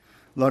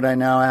Lord, I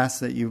now ask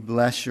that you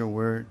bless your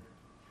word.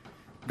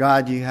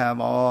 God, you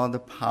have all the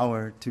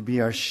power to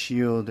be our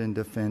shield and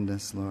defend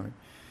us, Lord.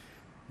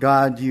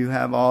 God, you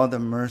have all the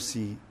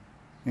mercy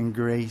and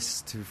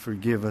grace to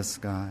forgive us,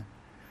 God.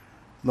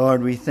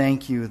 Lord, we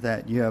thank you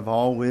that you have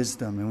all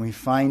wisdom, and we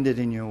find it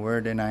in your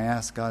word, and I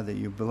ask, God, that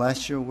you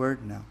bless your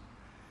word now.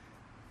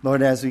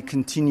 Lord, as we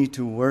continue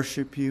to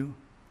worship you,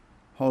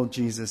 oh,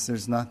 Jesus,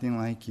 there's nothing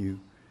like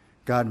you.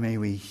 God, may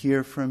we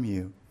hear from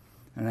you,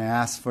 and I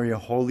ask for your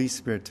Holy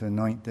Spirit to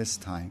anoint this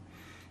time.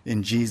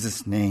 In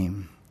Jesus'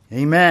 name,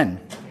 amen.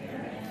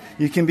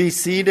 You can be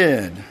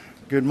seated.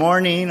 Good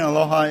morning.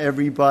 Aloha,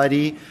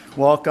 everybody.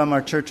 Welcome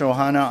our Church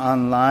Ohana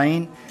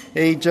online.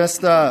 Hey,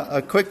 just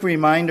a quick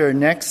reminder,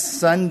 next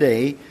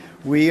Sunday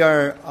we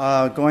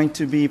are going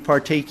to be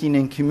partaking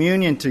in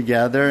communion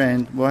together,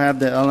 and we'll have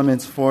the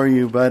elements for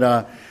you.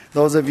 But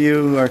those of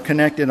you who are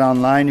connected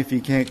online, if you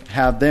can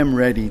have them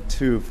ready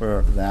too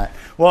for that.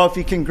 Well, if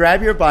you can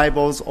grab your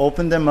Bibles,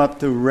 open them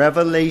up to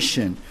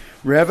Revelation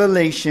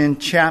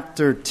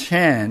chapter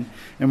 10,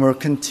 and we'll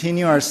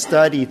continue our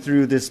study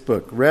through this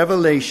book.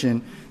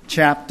 Revelation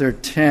chapter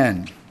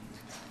 10.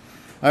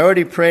 I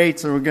already prayed,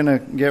 so we're going to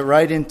get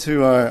right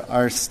into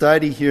our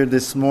study here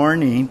this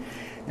morning.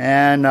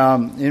 And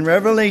in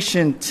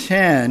Revelation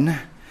 10,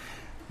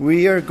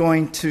 we are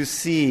going to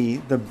see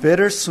the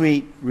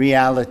bittersweet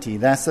reality.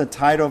 That's the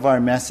title of our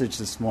message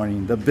this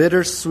morning, the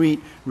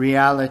bittersweet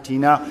reality.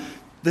 Now,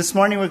 this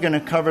morning we're going to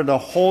cover the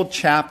whole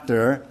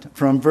chapter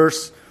from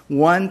verse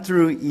 1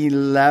 through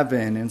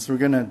 11. And so we're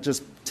going to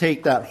just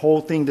take that whole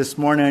thing this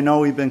morning. I know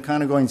we've been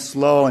kind of going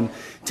slow and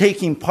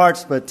taking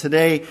parts, but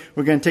today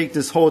we're going to take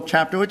this whole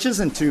chapter, which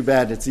isn't too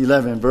bad. It's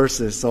 11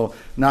 verses, so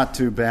not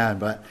too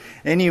bad. But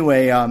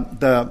anyway,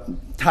 the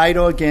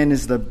title again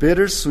is The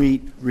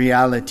Bittersweet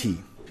Reality.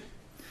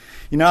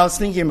 You know, I was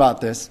thinking about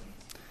this.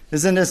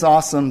 Isn't this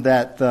awesome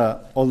that the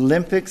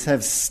Olympics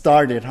have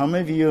started? How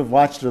many of you have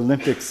watched the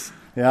Olympics?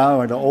 Yeah,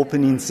 or the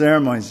opening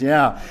ceremonies.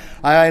 Yeah,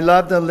 I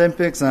love the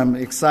Olympics. I'm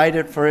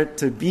excited for it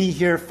to be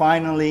here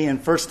finally.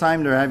 And first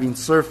time they're having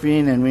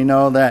surfing. And we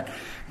know that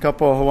a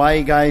couple of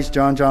Hawaii guys,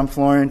 John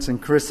Florence and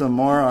Carissa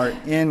Moore, are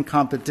in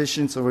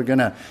competition. So we're going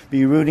to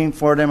be rooting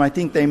for them. I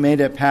think they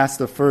made it past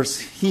the first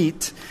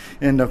heat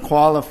in the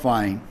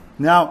qualifying.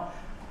 Now,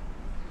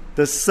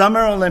 the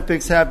Summer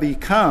Olympics have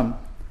become,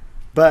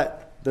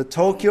 but the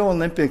Tokyo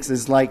Olympics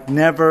is like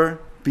never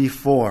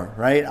before,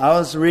 right? I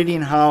was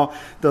reading how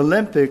the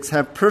Olympics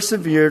have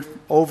persevered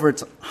over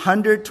its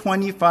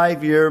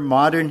 125-year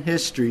modern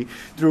history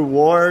through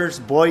wars,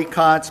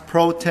 boycotts,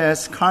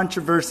 protests,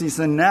 controversies,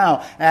 and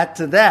now, add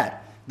to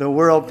that, the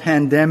world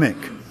pandemic.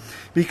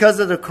 Because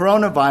of the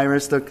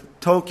coronavirus, the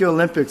Tokyo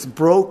Olympics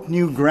broke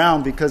new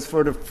ground because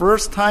for the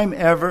first time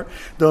ever,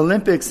 the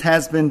Olympics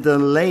has been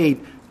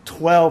delayed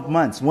 12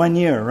 months, 1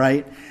 year,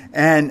 right?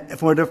 And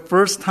for the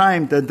first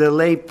time, the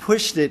delay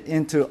pushed it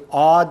into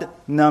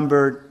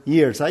odd-numbered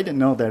years. I didn't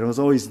know that. It was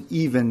always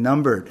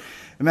even-numbered. As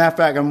a matter of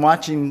fact, I'm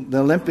watching the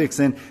Olympics,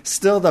 and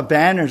still the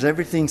banners,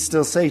 everything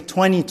still say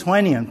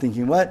 2020. I'm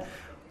thinking, what?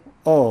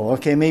 Oh,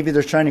 okay, maybe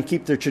they're trying to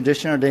keep their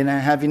tradition, or they don't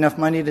have enough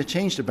money to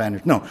change the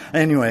banners. No,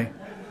 anyway.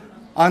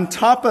 On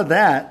top of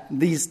that,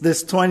 this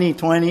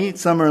 2020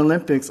 Summer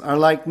Olympics are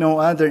like no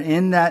other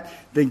in that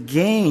the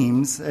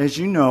games, as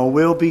you know,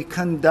 will be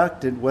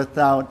conducted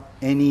without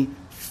any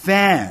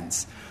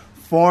fans,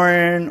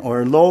 foreign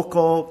or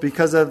local,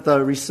 because of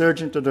the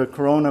resurgence of the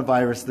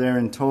coronavirus there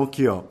in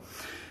Tokyo.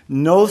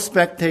 No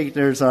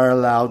spectators are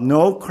allowed,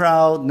 no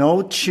crowd,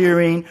 no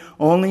cheering,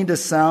 only the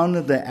sound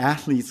of the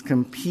athletes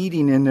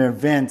competing in their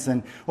events.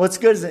 And what's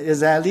good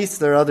is at least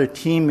their other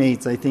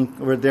teammates, I think,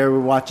 were there. We're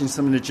watching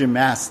some of the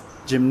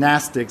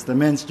gymnastics, the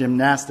men's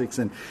gymnastics,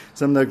 and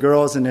some of the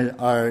girls in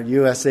our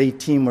USA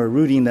team were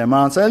rooting them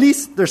on. So at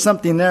least there's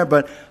something there,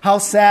 but how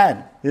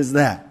sad is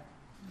that?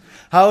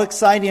 How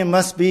exciting it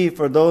must be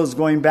for those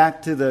going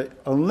back to the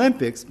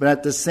Olympics, but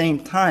at the same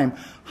time,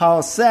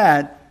 how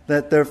sad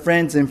that their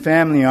friends and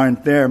family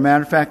aren't there.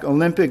 Matter of fact,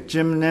 Olympic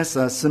gymnast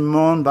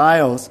Simone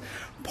Biles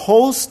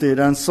posted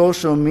on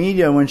social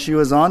media when she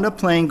was on the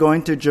plane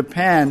going to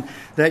Japan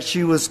that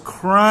she was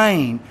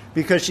crying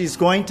because she's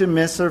going to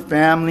miss her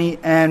family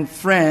and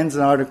friends.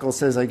 The article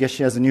says, I guess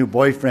she has a new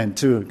boyfriend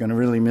too, going to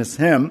really miss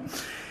him.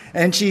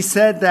 And she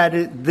said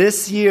that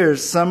this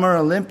year's Summer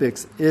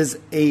Olympics is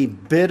a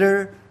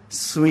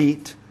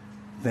bittersweet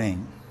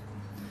thing.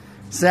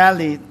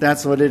 Sadly,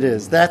 that's what it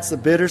is. That's the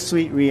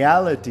bittersweet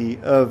reality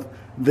of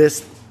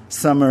this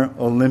Summer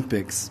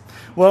Olympics.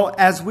 Well,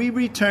 as we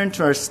return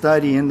to our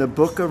study in the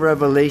book of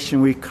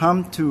Revelation, we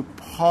come to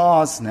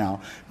pause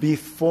now.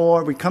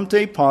 Before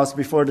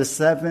the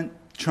seventh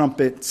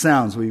trumpet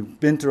sounds. We've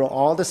been through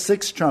all the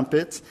 6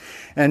 trumpets.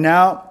 And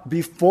now,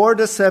 before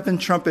the 7th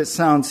trumpet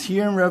sounds,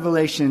 here in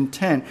Revelation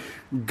 10,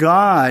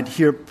 God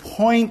here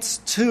points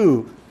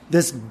to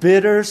this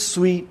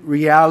bittersweet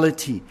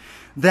reality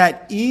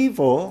that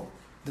evil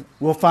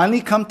will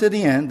finally come to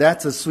the end.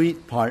 That's a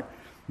sweet part.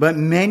 But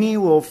many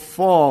will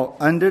fall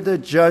under the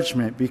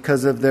judgment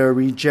because of their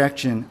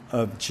rejection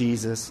of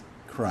Jesus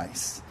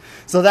Christ.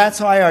 So that's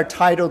why our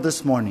title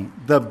this morning,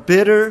 The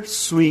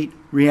Bittersweet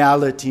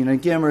Reality. And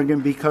again, we're going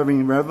to be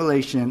covering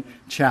Revelation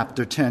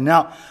chapter 10.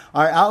 Now,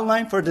 our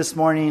outline for this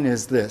morning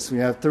is this. We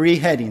have 3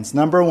 headings.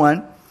 Number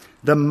 1,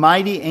 the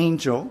mighty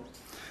angel.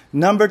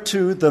 Number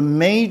 2, the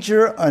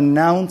major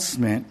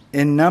announcement.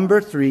 And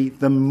number 3,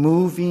 the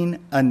moving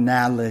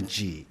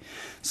analogy.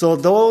 So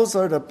those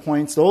are the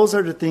points, those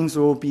are the things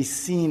we will be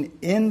seeing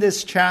in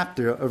this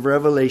chapter of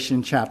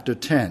Revelation chapter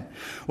 10.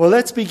 Well,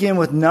 let's begin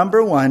with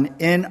number 1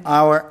 in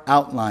our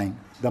outline,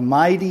 the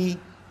mighty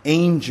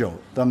angel,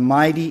 the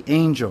mighty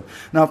angel.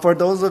 Now, for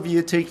those of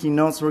you taking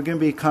notes, we're going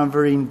to be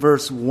covering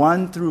verse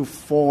 1 through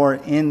 4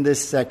 in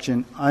this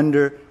section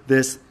under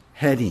this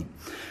heading.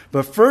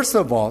 But first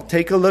of all,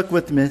 take a look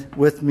with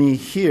me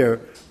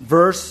here,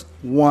 verse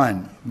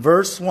 1.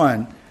 Verse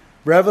 1.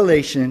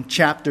 Revelation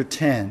chapter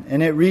 10.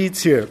 And it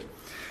reads here,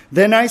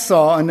 Then I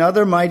saw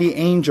another mighty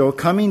angel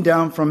coming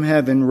down from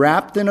heaven,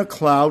 wrapped in a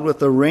cloud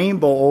with a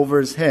rainbow over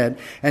his head,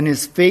 and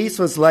his face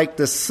was like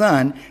the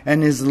sun,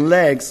 and his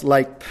legs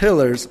like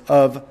pillars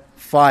of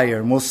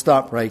fire. And we'll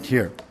stop right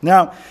here.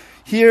 Now,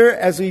 here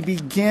as we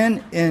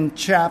begin in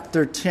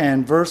chapter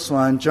 10, verse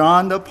 1,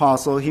 John the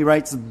Apostle, he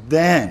writes,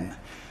 Then.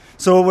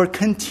 So we're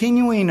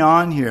continuing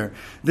on here.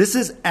 This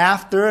is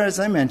after,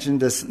 as I mentioned,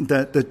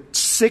 the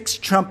 6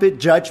 trumpet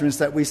judgments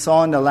that we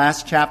saw in the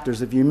last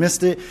chapters. If you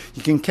missed it,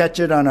 you can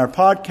catch it on our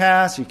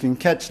podcast. You can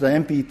catch the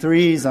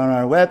MP3s on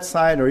our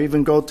website, or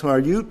even go to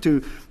our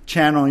YouTube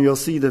channel and you'll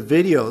see the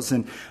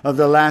videos of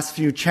the last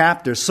few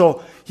chapters.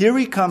 So here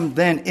we come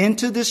then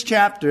into this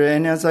chapter.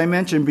 And as I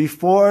mentioned,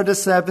 before the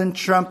 7th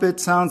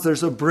trumpet sounds,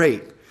 there's a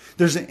break.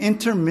 There's an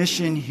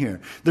intermission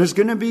here. There's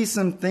going to be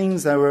some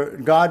things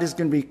that God is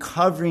going to be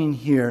covering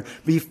here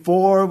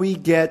before we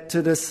get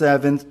to the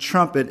 7th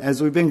trumpet,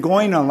 as we've been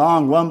going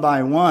along one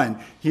by one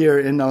here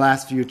in the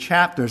last few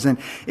chapters. And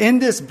in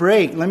this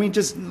break, let me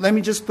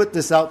just put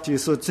this out to you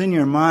so it's in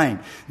your mind.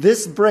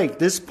 This break,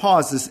 this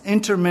pause, this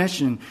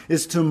intermission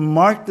is to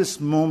mark this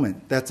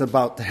moment that's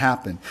about to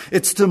happen.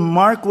 It's to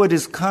mark what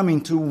is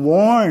coming, to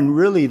warn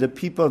really the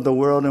people of the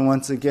world. And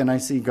once again, I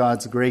see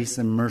God's grace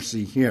and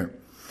mercy here.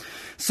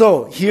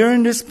 So, here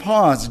in this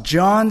pause,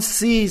 John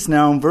sees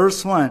now in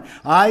verse 1,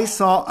 I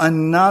saw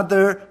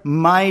another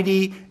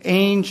mighty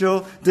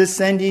angel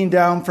descending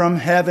down from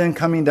heaven,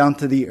 coming down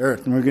to the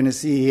earth. And we're going to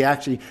see he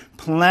actually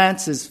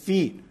plants his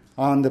feet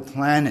on the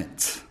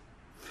planet.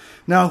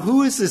 Now,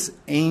 who is this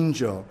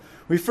angel?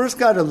 We first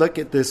got to look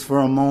at this for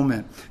a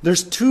moment.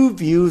 There's 2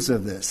 views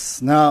of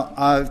this. Now,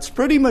 it's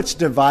pretty much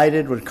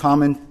divided with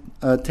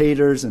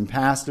commentators and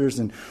pastors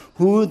and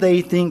who they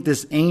think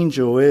this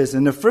angel is.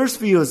 And the first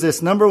view is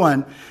this. Number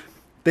 1,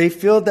 they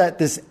feel that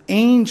this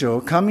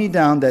angel coming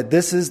down, that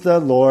this is the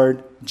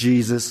Lord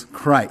Jesus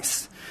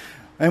Christ.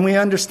 And we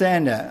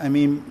understand that. I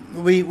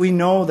mean, we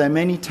know that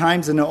many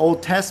times in the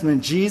Old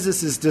Testament,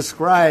 Jesus is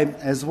described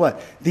as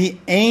what? The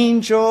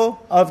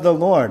angel of the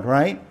Lord,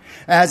 right?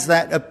 As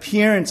that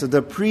appearance of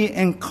the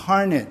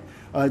pre-incarnate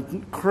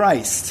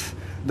Christ.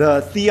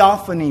 The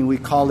theophany, we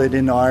call it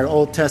in our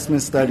Old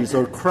Testament studies,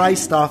 or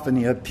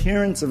Christophany,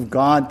 appearance of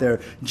God there,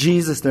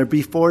 Jesus there,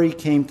 before he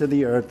came to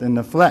the earth in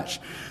the flesh.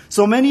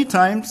 So many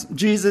times,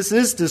 Jesus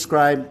is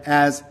described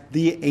as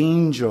the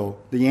angel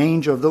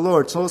of the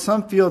Lord. So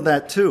some feel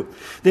that too.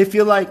 They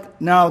feel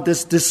like now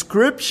this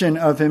description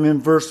of him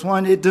in verse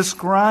 1, it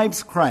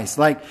describes Christ.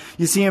 Like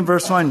you see in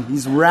verse 1,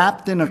 he's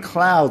wrapped in a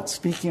cloud,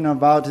 speaking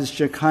about his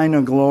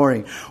Shekinah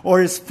glory.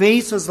 Or his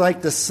face was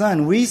like the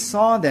sun. We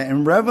saw that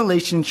in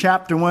Revelation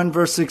chapter 1,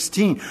 verse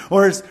 16.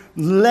 Or his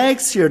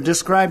legs here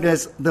described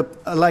as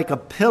like a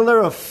pillar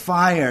of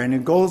fire. And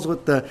it goes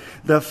with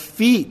the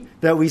feet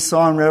that we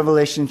saw in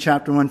Revelation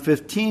chapter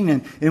 1:15,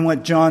 and in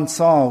what John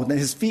saw.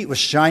 His feet was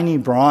shiny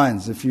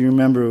bronze, if you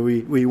remember,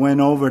 we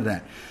went over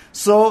that.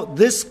 So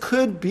this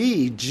could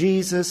be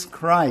Jesus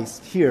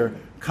Christ here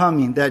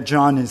coming that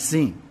John is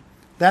seeing.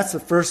 That's the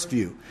first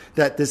view,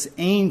 that this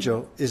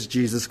angel is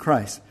Jesus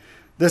Christ.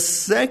 The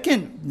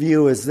second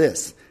view is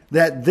this,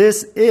 that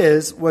this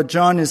is what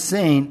John is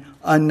saying,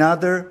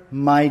 another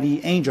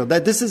mighty angel.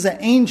 That this is an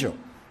angel.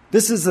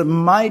 This is a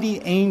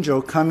mighty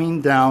angel coming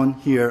down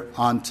here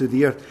onto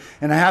the earth.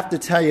 And I have to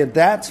tell you,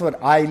 that's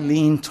what I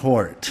lean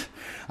toward.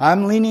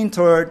 I'm leaning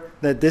toward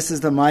that this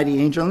is the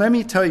mighty angel. And let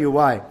me tell you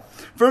why.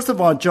 First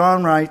of all,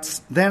 John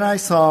writes, then I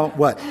saw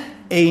what?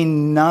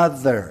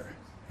 Another.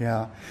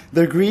 Yeah.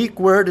 The Greek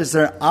word is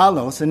there,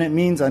 allos, and it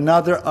means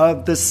another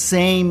of the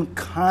same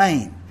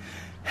kind.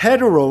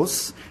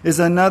 Heteros is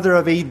another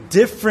of a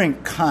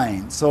different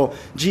kind. So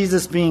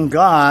Jesus being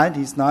God,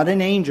 he's not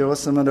an angel,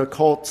 as some of the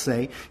cults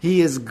say.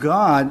 He is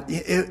God.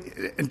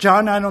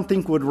 John, I don't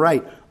think, would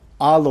write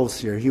allos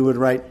here. He would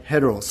write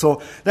heteros.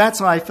 So that's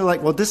why I feel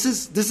like, well, this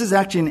is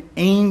actually an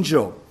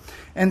angel.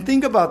 And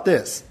think about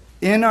this.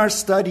 In our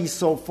studies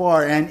so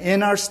far, and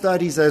in our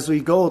studies as we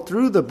go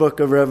through the book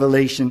of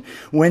Revelation,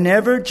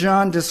 whenever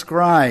John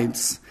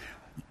describes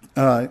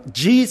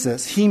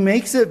Jesus, he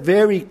makes it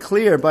very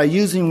clear by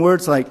using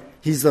words like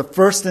he's the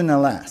first and the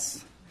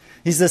last.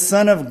 He's the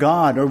Son of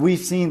God, or we've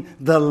seen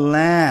the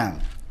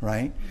Lamb,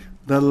 right?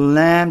 the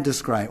Lamb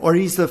described. Or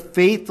he's the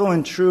faithful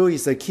and true.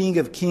 He's the King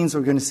of Kings,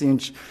 we're going to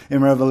see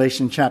in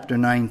Revelation chapter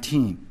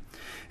 19.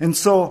 And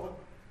so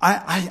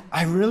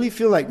I really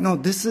feel like, no,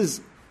 this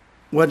is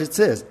what it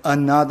says.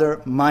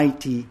 Another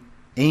mighty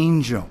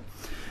angel.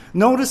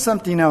 Notice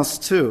something else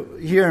too.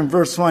 Here in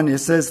verse 1, it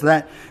says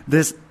that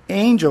this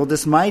angel,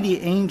 this mighty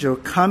angel,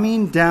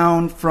 coming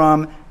down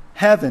from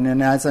heaven.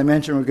 And as I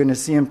mentioned, we're going to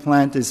see him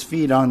plant his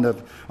feet on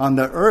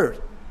the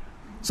earth.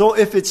 So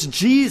if it's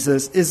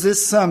Jesus, is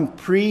this some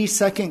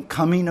pre-second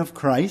coming of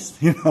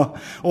Christ?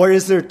 Or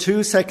is there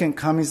 2 second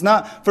comings?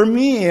 Not for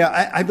me.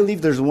 I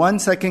believe there's 1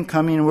 second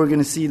coming, and we're going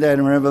to see that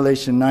in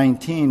Revelation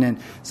 19. And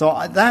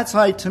so that's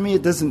why, to me,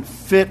 it doesn't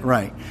fit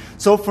right.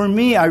 So for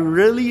me, I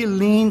really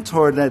lean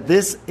toward that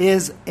this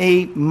is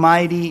a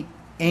mighty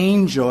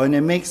angel, and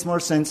it makes more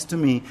sense to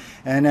me.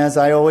 And as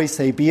I always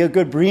say, be a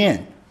good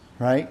Berean.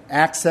 Right?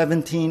 Acts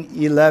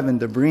 17:11,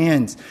 the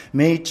Bereans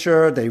made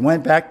sure they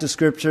went back to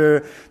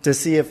Scripture to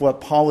see if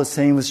what Paul was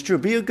saying was true.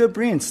 Be a good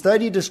Berean.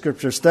 Study the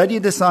Scripture. Study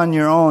this on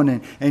your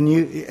own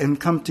and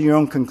come to your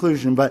own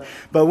conclusion. But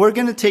we're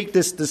going to take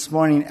this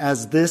morning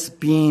as this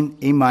being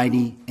a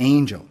mighty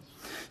angel.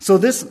 So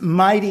this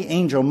mighty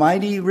angel,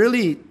 mighty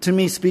really to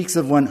me speaks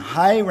of one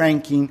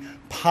high-ranking,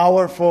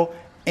 powerful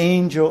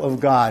angel of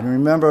God. And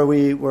remember,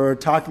 we were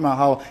talking about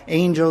how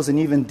angels and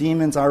even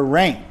demons are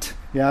ranked.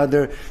 Yeah,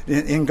 they're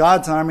in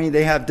God's army.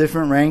 They have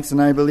different ranks,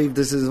 and I believe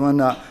this is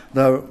one of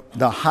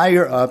the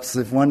higher ups,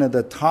 if one of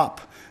the top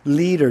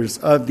leaders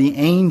of the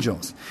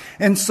angels.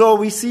 And so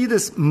we see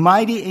this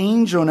mighty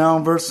angel now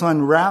in verse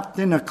 1, wrapped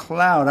in a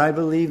cloud. I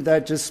believe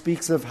that just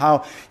speaks of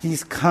how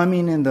he's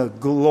coming in the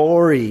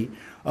glory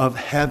of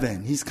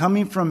heaven. He's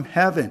coming from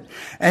heaven,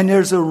 and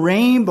there's a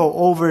rainbow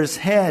over his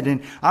head,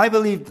 and I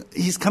believe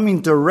he's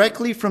coming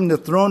directly from the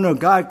throne of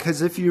God,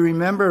 because if you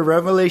remember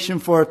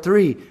Revelation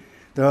 4:3.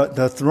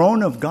 The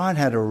throne of God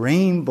had a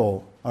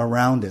rainbow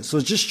around it. So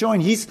it's just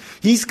showing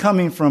he's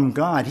coming from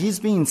God.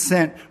 He's being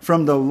sent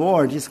from the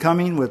Lord. He's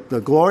coming with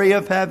the glory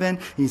of heaven.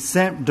 He's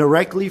sent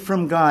directly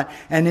from God.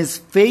 And his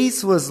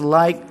face was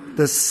like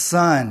the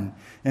sun.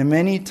 And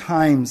many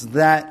times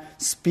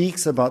that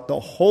speaks about the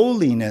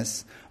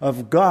holiness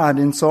of God.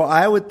 And so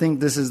I would think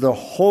this is the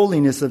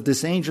holiness of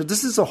this angel.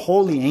 This is a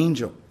holy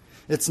angel.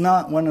 It's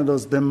not one of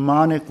those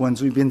demonic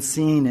ones we've been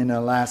seeing in the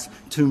last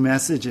 2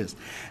 messages.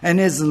 And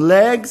his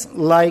legs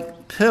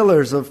like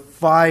pillars of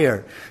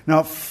fire.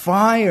 Now,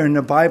 fire in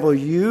the Bible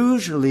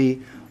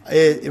usually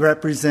it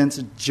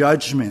represents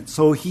judgment.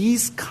 So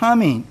he's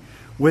coming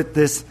with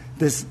this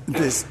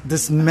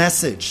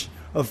message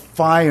of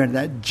fire,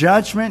 that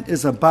judgment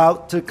is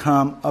about to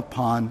come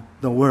upon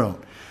the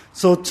world.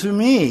 So to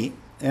me,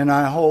 and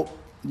I hope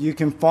you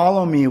can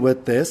follow me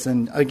with this,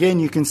 and again,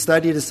 you can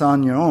study this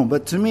on your own,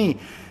 but to me,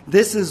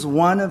 this is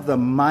one of the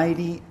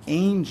mighty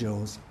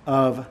angels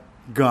of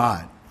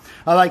God.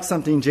 I like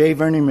something J.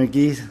 Vernon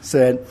McGee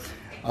said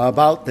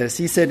about this.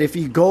 He said, if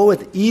you go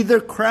with either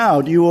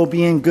crowd, you will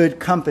be in good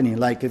company.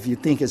 Like if you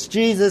think it's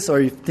Jesus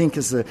or you think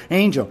it's an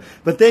angel.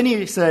 But then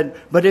he said,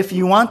 but if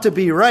you want to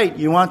be right,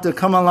 you want to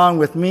come along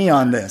with me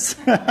on this.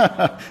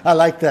 I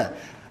like that.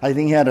 I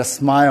think he had a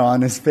smile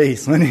on his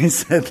face when he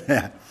said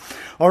that.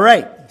 All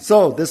right.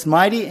 So this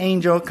mighty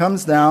angel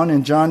comes down,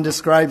 and John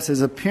describes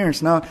his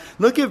appearance. Now,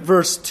 look at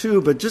verse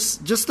 2, but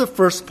just the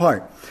first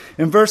part.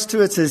 In verse 2,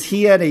 it says,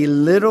 he had a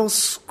little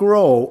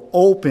scroll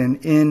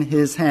open in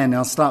his hand.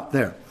 Now, stop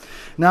there.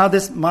 Now,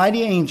 this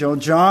mighty angel,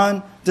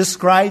 John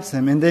describes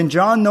him, and then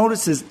John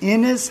notices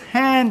in his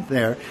hand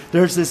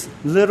there's this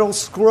little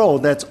scroll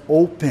that's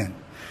open.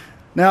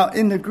 Now,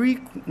 in the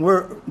Greek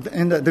word,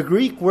 the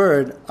Greek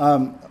word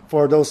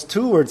for those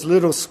 2 words,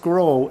 little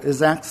scroll,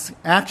 is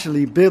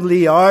actually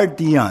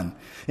bibliardion.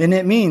 And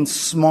it means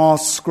small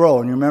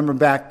scroll. And you remember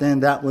back then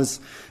that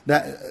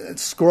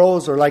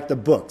scrolls are like the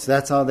books.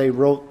 That's how they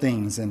wrote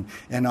things and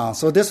all.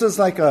 So this was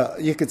like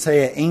you could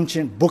say an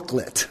ancient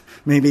booklet.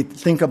 Maybe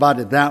think about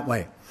it that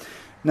way.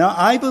 Now,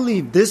 I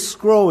believe this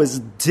scroll is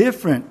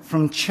different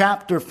from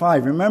chapter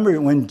 5. Remember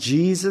when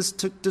Jesus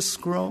took the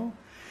scroll?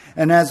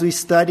 And as we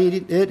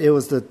studied it, it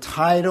was the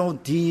title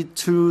deed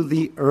to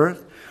the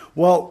earth.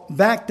 Well,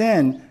 back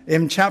then,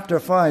 in chapter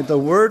 5, the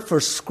word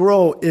for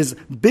scroll is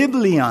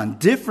biblion,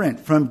 different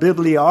from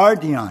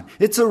bibliardion.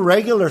 It's a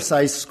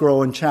regular-sized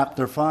scroll in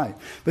chapter 5.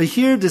 But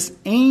here, this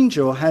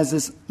angel has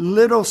this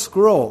little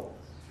scroll.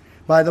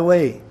 By the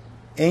way,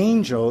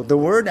 angel, the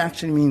word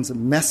actually means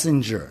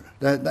messenger.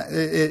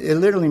 It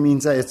literally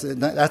means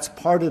that's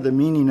part of the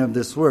meaning of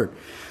this word.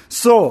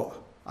 So,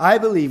 I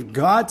believe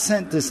God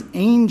sent this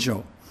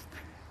angel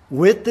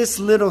with this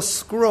little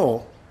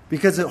scroll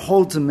because it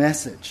holds a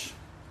message.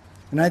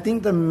 And I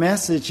think the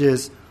message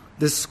is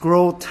the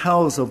scroll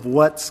tells of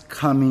what's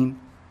coming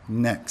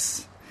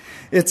next.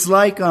 It's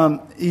like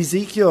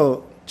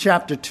Ezekiel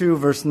chapter 2,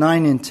 verse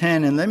 9 and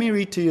 10. And let me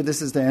read to you,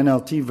 this is the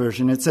NLT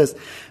version. It says,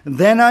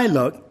 then I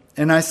looked,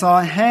 and I saw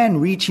a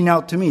hand reaching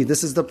out to me.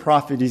 This is the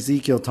prophet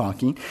Ezekiel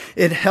talking.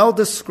 It held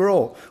a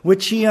scroll,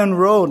 which he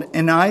unrolled,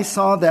 and I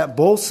saw that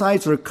both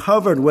sides were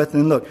covered with,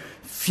 and look,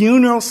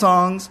 funeral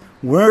songs,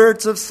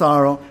 words of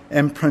sorrow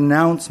and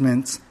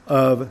pronouncements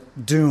of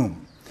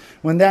doom.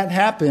 When that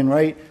happened,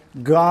 right,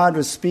 God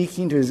was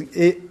speaking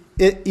to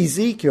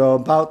Ezekiel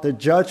about the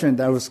judgment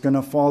that was going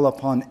to fall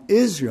upon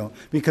Israel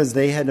because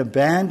they had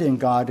abandoned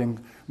God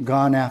and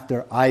gone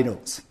after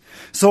idols.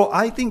 So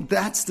I think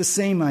that's the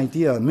same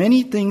idea.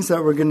 Many things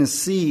that we're going to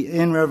see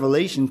in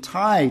Revelation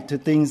tied to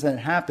things that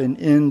happened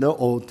in the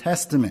Old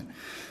Testament.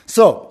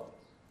 So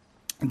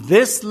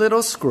this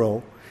little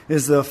scroll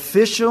is the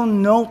official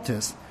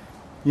notice,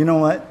 you know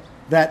what,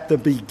 that the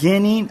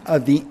beginning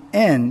of the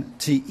end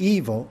to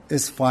evil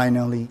is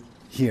finally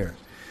here.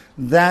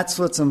 That's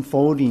what's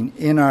unfolding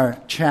in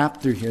our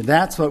chapter here.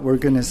 That's what we're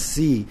going to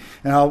see.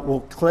 And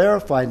we'll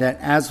clarify that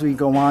as we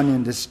go on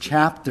in this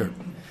chapter.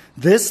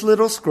 This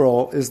little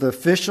scroll is the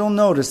official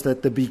notice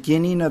that the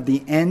beginning of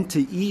the end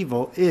to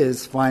evil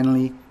is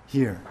finally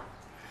here.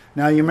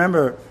 Now, you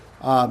remember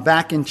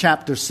back in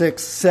chapter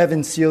 6,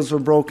 7 seals were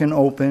broken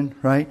open,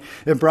 right?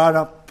 It brought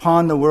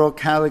upon the world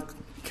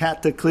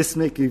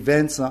cataclysmic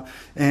events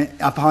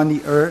upon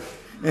the earth.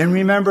 And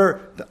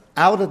remember,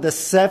 out of the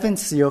 7th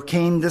seal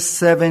came the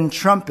 7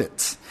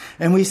 trumpets.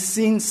 And we've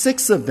seen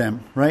 6 of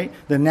them, right?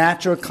 The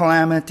natural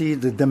calamity,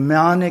 the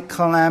demonic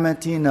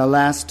calamity, and the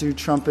last 2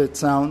 trumpet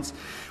sounds.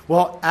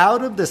 Well,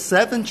 out of the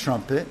 7th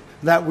trumpet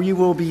that we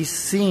will be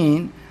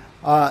seeing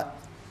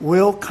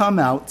will come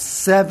out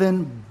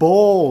 7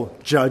 bowl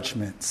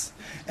judgments.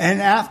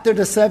 And after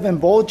the 7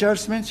 bowl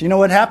judgments, you know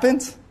what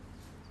happens?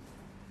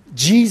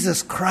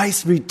 Jesus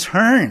Christ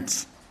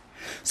returns.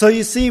 So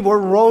you see, we're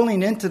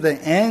rolling into the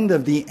end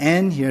of the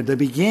end here, the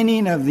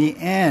beginning of the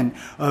end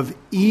of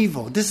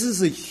evil. This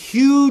is a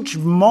huge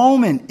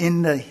moment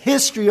in the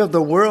history of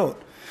the world.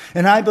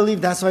 And I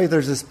believe that's why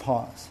there's this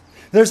pause.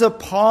 There's a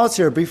pause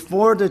here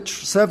before the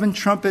 7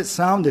 trumpets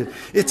sounded.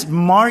 It's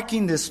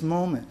marking this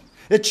moment.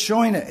 It's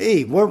showing that,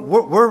 hey,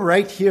 we're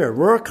right here.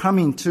 We're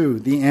coming to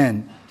the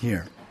end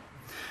here.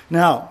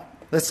 Now,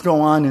 let's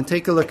go on and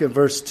take a look at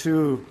verse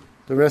 2.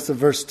 The rest of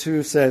verse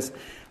 2 says,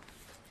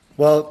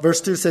 verse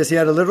 2 says, he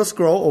had a little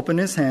scroll open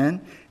in his hand,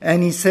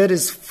 and he set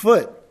his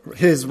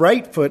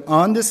right foot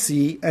on the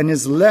sea and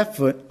his left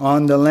foot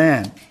on the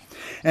land,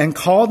 and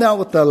called out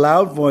with a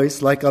loud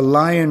voice like a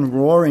lion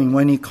roaring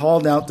when he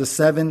called out the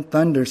 7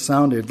 thunders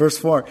sounded. Verse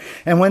 4,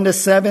 and when the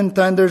 7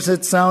 thunders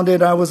had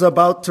sounded, I was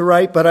about to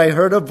write, but I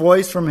heard a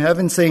voice from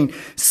heaven saying,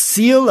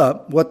 seal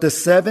up what the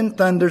 7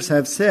 thunders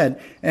have said,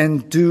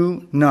 and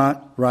do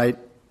not write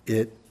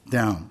it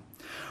down.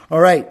 All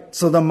right,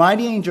 so the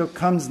mighty angel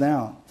comes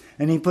down,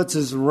 and he puts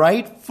his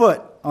right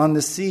foot on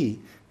the sea,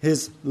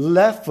 his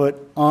left foot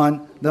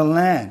on the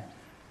land.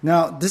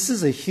 Now, this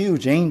is a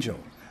huge angel.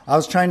 I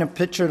was trying to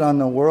picture it on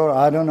the world.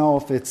 I don't know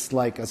if it's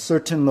like a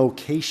certain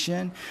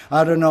location.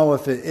 I don't know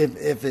if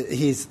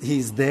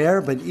he's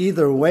there, but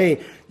either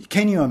way,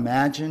 can you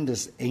imagine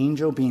this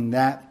angel being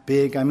that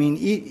big? I mean,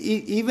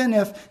 even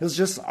if it was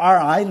just our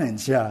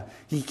islands,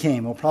 he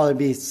came. It'll probably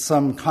be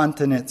some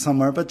continent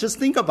somewhere. But just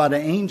think about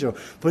an angel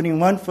putting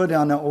one foot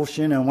on the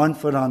ocean and one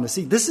foot on the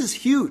sea. This is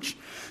huge.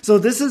 So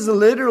this is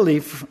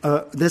literally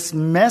this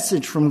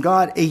message from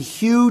God, a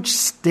huge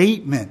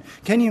statement.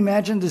 Can you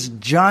imagine this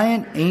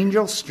giant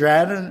angel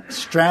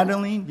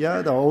straddling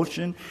the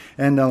ocean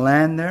and the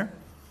land there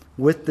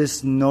with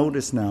this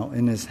notice now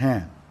in his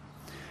hand?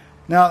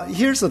 Now,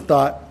 here's a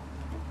thought.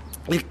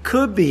 It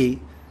could be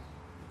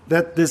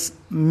that this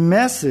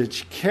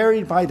message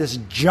carried by this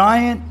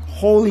giant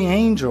holy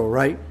angel,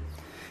 right,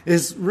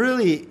 is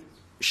really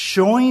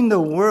showing the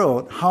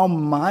world how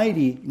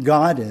mighty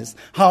God is,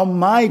 how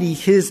mighty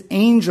his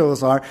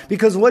angels are.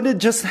 Because what had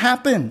just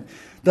happened?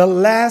 The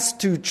last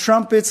 2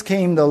 trumpets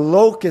came, the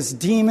locust,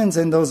 demons,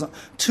 and those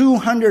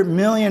 200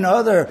 million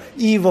other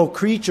evil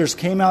creatures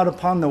came out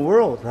upon the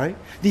world, right?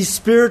 These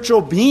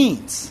spiritual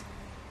beings.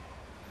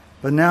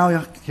 But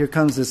now here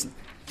comes this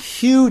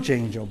huge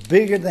angel,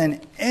 bigger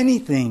than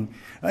anything,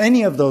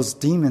 any of those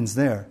demons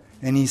there.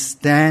 And he's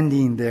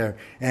standing there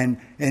and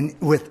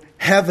with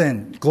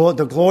heaven,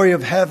 the glory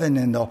of heaven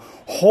and the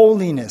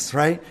holiness,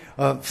 right,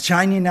 of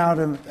shining out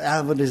of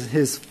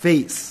his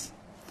face.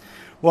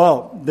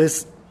 Well,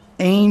 this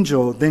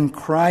angel then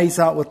cries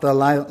out with a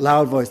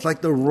loud voice,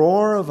 like the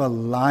roar of a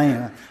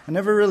lion. I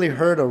never really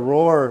heard a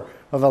roar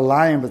of a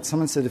lion, but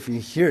someone said if you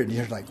hear it,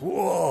 you're like,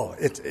 whoa!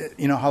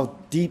 You know how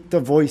deep the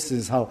voice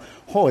is.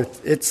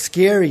 It's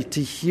scary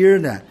to hear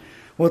that.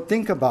 Well,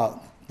 think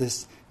about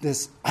this.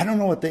 I don't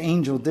know what the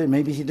angel did.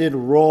 Maybe he did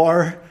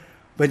roar,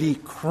 but he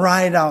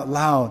cried out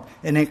loud,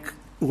 and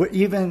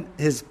even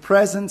his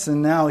presence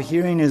and now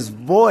hearing his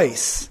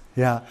voice,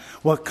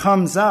 what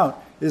comes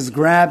out is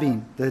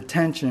grabbing the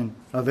attention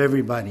of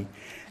everybody.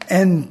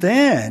 And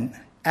then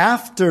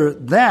after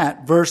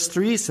that, verse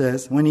 3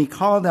 says, when he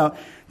called out,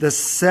 the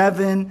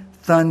 7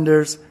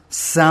 thunders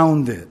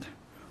sounded.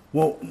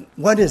 Well,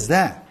 what is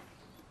that?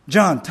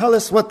 John, tell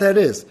us what that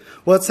is.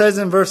 Well, it says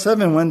in verse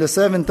 7, when the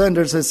 7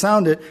 thunders had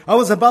sounded, I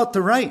was about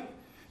to write.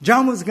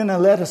 John was going to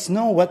let us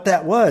know what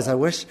that was. I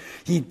wish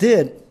he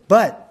did,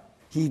 but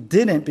he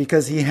didn't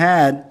because he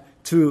had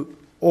to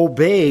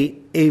obey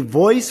a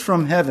voice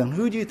from heaven.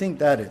 Who do you think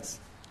that is?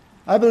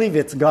 I believe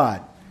it's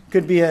God.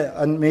 Could be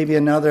maybe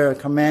another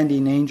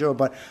commanding angel,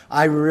 but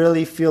I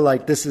really feel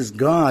like this is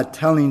God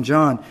telling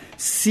John,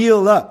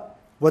 seal up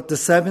what the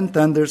seven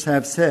thunders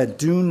have said.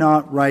 Do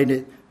not write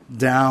it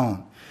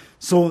down.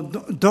 So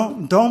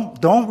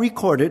don't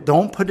record it.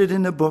 Don't put it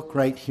in the book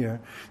right here.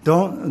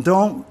 Don't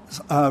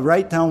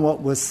write down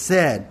what was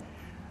said.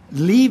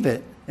 Leave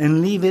it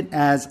and leave it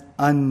as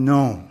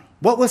unknown.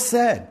 What was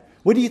said?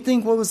 What do you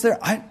think what was there?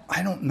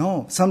 I don't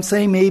know. Some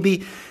say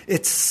maybe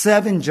it's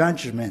 7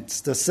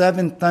 judgments. The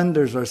 7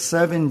 thunders are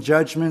 7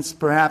 judgments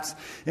perhaps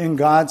in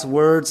God's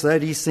words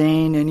that he's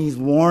saying, and he's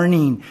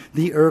warning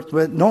the earth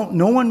with. No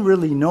one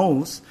really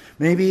knows.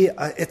 Maybe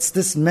it's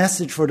this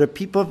message for the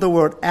people of the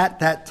world at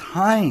that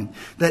time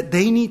that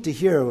they need to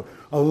hear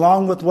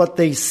along with what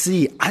they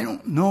see. I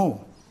don't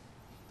know.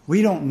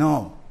 We don't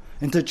know.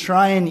 And to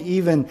try and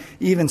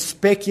even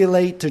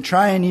speculate, to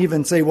try and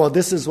even say, well,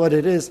 this is what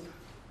it is,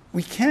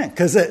 we can't,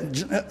 because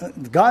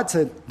God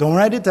said, don't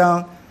write it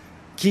down,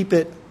 keep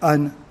it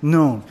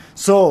unknown.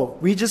 So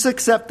we just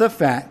accept the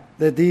fact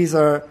that these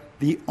are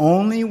the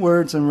only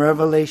words in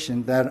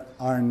Revelation that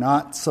are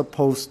not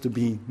supposed to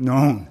be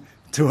known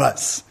to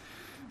us.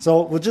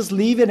 So we'll just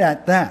leave it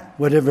at that,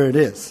 whatever it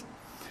is.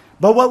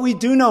 But what we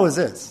do know is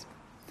this.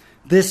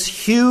 This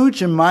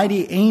huge and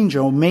mighty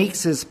angel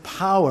makes his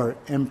power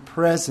and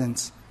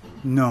presence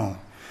known.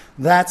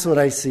 That's what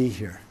I see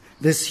here.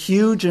 This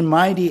huge and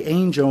mighty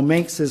angel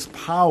makes his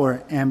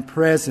power and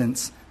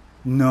presence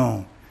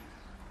known.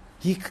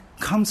 He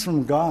comes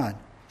from God.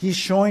 He's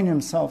showing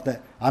himself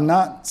that I'm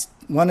not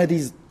one of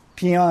these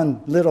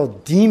peon little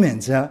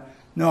demons. Yeah?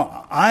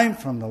 No, I'm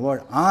from the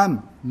Lord.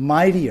 I'm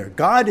mightier.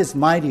 God is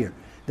mightier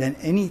than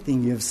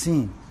anything you've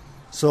seen.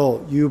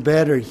 So you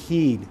better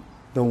heed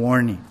the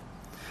warning.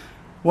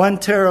 One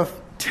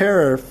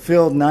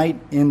terror-filled night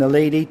in the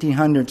late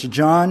 1800s,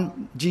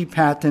 John G.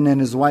 Paton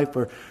and his wife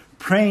were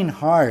praying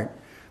hard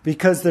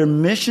because their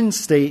mission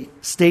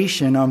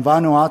station on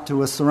Vanuatu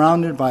was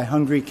surrounded by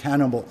hungry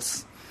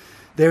cannibals.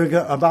 They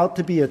were about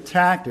to be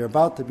attacked, they were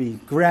about to be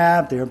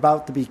grabbed, they were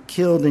about to be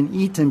killed and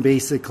eaten,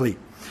 basically.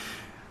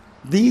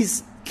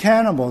 These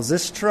cannibals,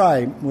 this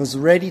tribe, was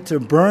ready to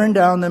burn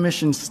down the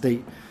mission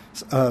station,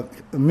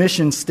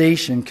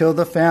 kill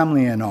the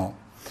family and all.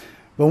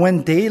 But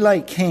when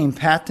daylight came,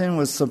 Paton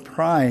was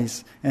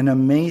surprised and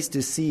amazed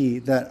to see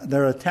that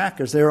their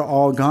attackers, they were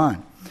all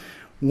gone.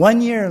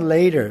 1 year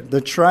later, the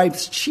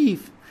tribe's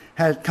chief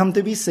had come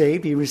to be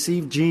saved. He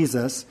received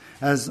Jesus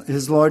as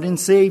his Lord and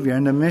Savior.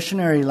 And the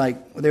missionary,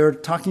 they were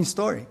talking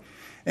story.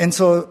 And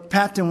so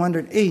Paton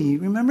wondered, hey, you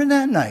remember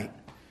that night?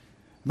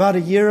 About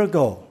a year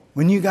ago,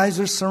 when you guys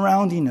are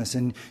surrounding us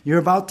and you're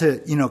about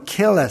to,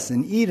 kill us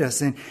and eat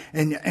us.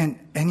 And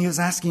he was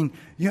asking,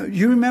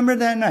 you remember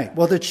that night?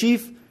 Well, the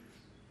chief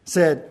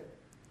said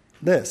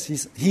this.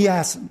 He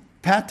asked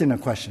Paton a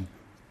question.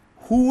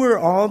 Who were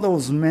all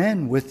those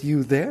men with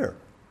you there?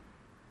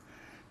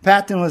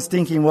 Paton was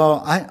thinking,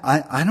 well,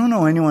 I don't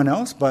know anyone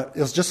else, but it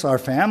was just our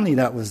family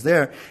that was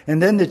there.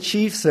 And then the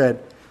chief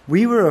said,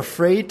 we were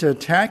afraid to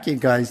attack you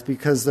guys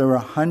because there were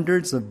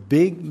hundreds of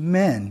big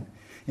men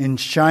in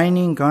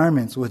shining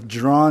garments with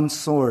drawn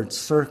swords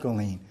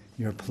circling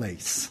your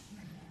place.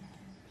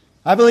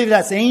 I believe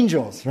that's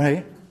angels,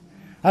 right?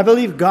 I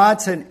believe God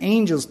sent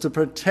angels to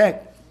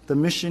protect the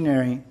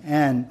missionary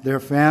and their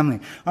family.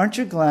 Aren't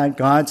you glad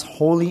God's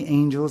holy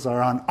angels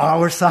are on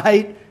our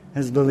side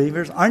as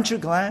believers? Aren't you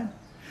glad?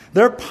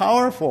 They're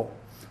powerful.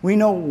 We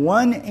know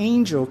one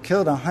angel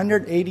killed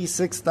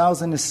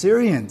 186,000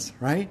 Assyrians,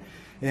 right?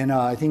 And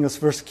I think it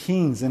was 1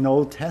 Kings in the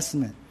Old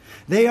Testament.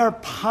 They are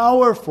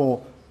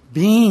powerful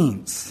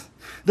beings.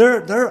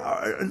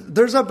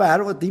 There's a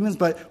battle with demons,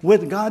 but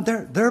with God,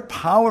 they're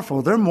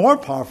powerful. They're more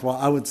powerful,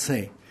 I would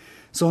say.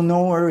 So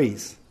no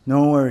worries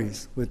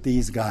with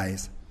these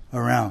guys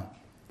around.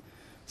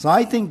 So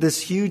I think this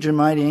huge and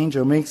mighty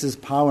angel makes his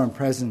power and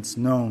presence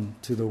known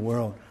to the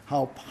world.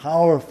 How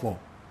powerful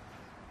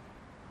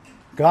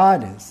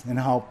God is and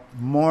how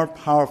more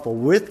powerful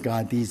with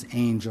God these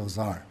angels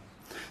are.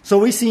 So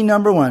we see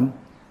number 1,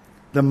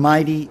 the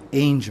mighty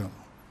angel.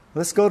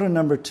 Let's go to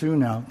number 2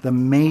 now, the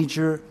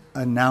major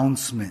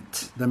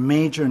announcement. The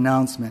major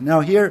announcement.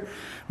 Now here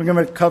we're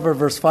going to cover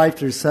verse 5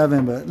 through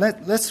 7, but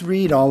let's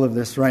read all of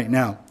this right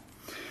now.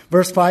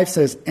 Verse 5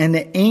 says, and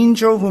the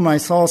angel whom I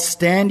saw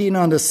standing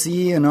on the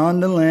sea and on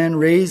the land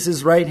raised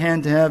his right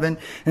hand to heaven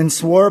and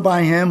swore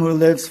by him who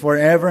lives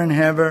forever and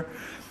ever,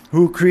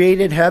 who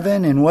created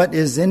heaven and what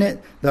is in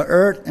it, the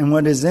earth and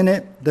what is in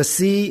it, the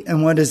sea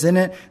and what is in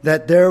it,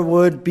 that there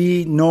would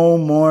be no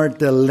more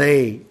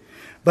delay.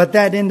 But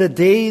that in the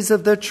days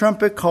of the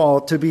trumpet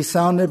call to be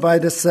sounded by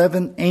the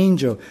 7th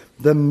angel,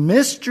 the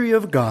mystery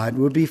of God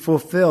would be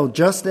fulfilled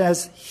just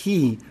as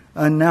he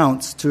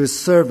announced to his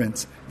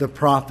servants, the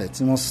prophets.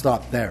 And we'll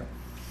stop there.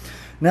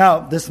 Now,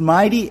 this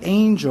mighty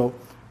angel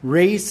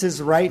raised his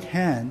right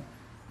hand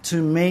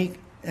to make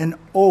an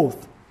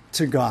oath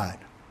to God.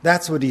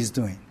 That's what he's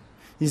doing.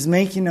 He's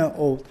making an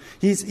oath.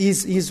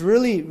 He's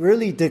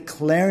really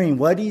declaring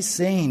what he's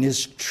saying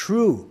is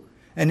true.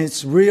 And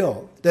it's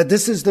real, that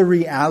this is the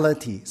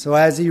reality. So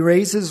as he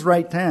raises his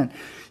right hand,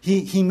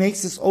 he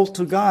makes this oath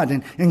to God.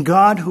 And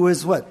God, who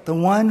is what? The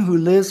one who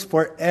lives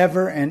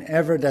forever and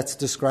ever. That's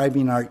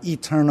describing our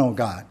eternal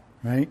God,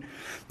 right?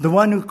 The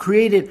one who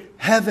created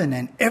heaven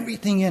and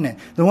everything in it.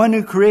 The one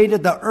who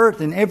created the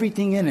earth and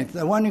everything in it.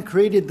 The one who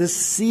created the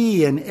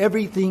sea and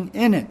everything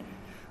in it.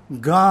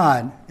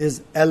 God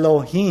is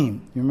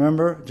Elohim. You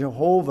remember?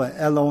 Jehovah,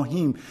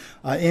 Elohim.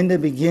 In the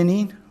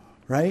beginning,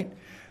 right,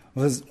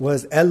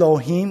 was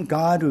Elohim,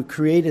 God who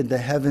created the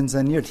heavens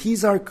and the earth.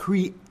 He's our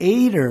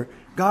creator,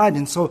 God.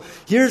 And so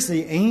here's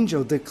the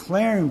angel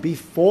declaring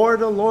before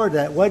the Lord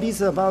that what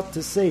he's about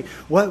to say,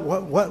 the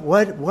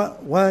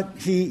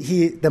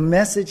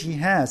message he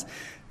has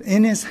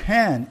in his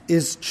hand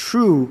is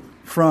true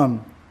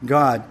from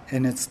God,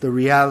 and it's the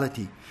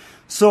reality.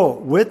 So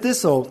with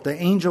this oath, the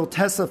angel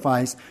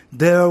testifies,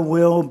 there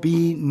will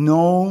be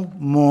no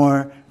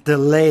more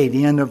delay.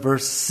 The end of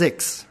verse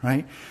 6,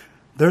 right?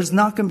 There's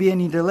not going to be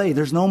any delay.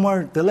 There's no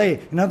more delay.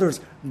 In other words,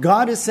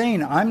 God is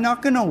saying, I'm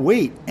not going to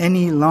wait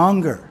any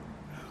longer.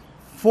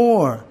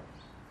 For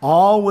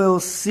all will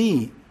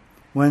see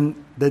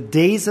when the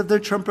days of the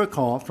trumpet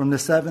call from the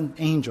seventh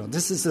angel.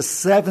 This is the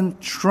seventh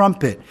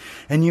trumpet.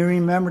 And you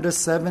remember the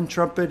seventh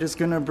trumpet is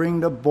going to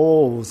bring the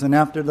bowls. And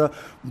after the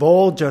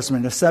bowl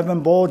judgment, the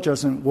seven bowl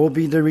judgment will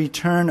be the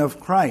return of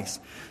Christ.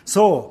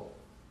 So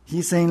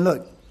he's saying,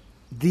 look,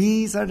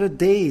 these are the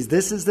days.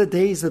 This is the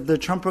days of the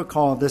trumpet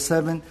call, the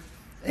seventh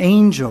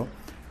angel,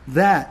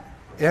 that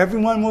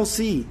everyone will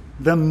see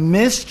the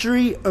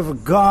mystery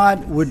of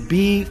God would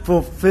be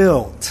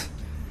fulfilled.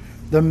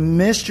 The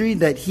mystery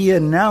that he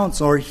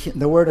announced, or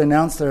the word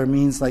announced there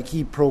means like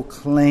he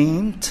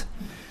proclaimed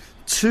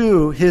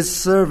to his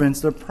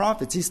servants, the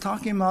prophets. He's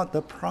talking about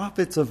the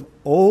prophets of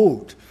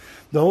old,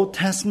 the Old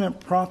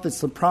Testament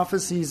prophets, the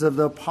prophecies of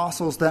the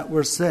apostles that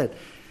were said.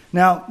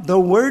 Now, the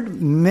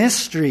word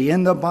mystery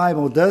in the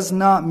Bible does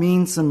not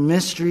mean some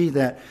mystery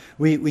that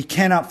we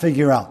cannot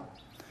figure out.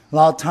 A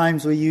lot of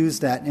times we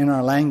use that in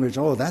our language.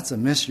 Oh, that's a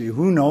mystery.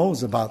 Who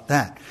knows about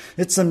that?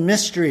 It's a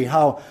mystery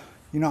how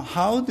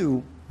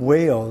do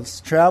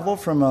whales travel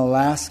from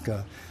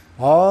Alaska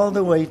all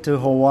the way to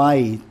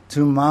Hawaii,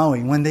 to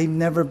Maui, when they've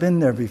never been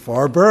there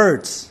before? Or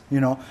birds,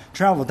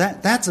 travel.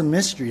 That's a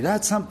mystery.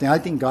 That's something. I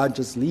think God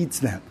just leads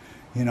them,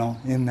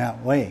 in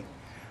that way.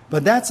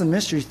 But that's a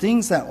mystery.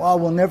 Things that,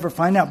 we'll never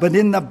find out. But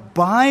in the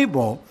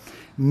Bible,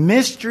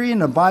 mystery in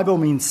the Bible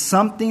means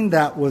something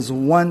that was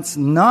once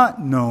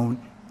not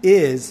known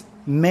is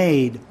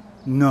made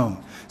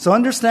known. So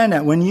understand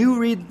that when you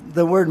read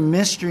the word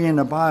mystery in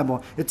the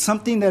Bible, it's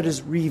something that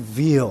is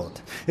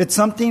revealed. It's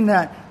something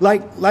that,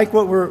 like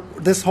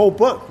this whole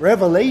book,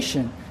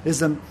 Revelation,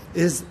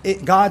 is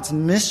God's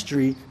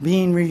mystery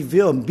being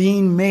revealed,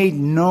 being made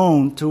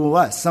known to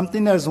us.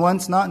 Something that was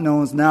once not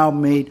known is now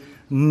made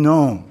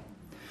known.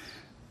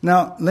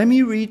 Now, let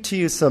me read to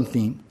you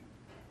something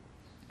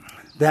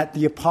that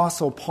the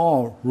Apostle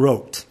Paul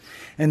wrote.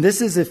 And this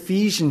is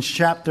Ephesians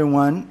chapter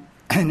 1.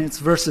 And it's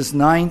verses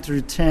 9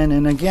 through 10.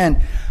 And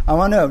again, I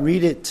want to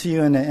read it to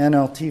you in the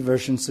NLT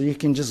version so you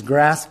can just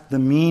grasp the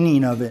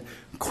meaning of it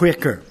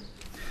quicker.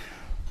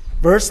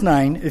 Verse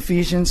 9,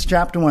 Ephesians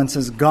chapter 1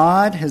 says,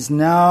 God has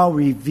now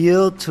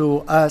revealed to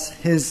us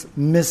his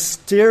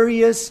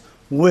mysterious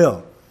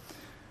will,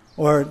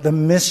 or the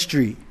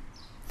mystery,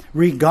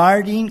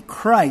 regarding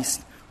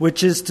Christ,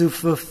 which is to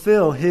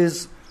fulfill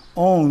his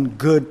own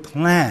good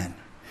plan.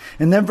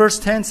 And then verse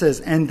 10 says,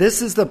 and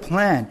this is the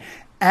plan.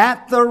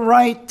 At the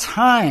right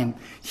time,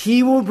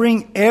 he will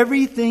bring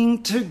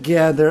everything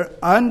together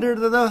under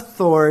the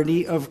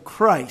authority of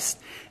Christ,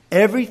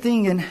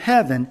 everything in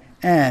heaven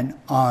and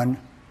on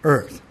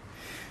earth.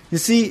 You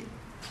see,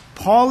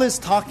 Paul is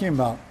talking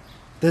about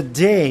the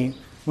day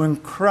when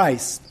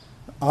Christ,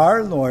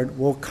 our Lord,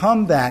 will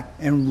come back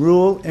and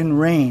rule and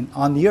reign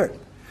on the earth.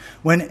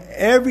 When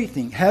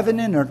everything, heaven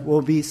and earth,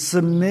 will be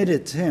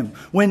submitted to him.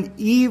 When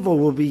evil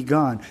will be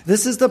gone.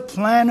 This is the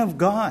plan of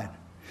God.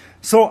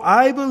 So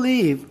I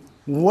believe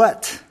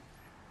what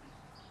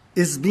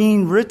is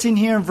being written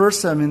here in verse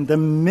 7, the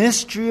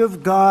mystery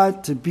of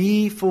God to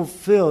be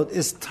fulfilled,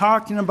 is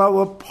talking about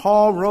what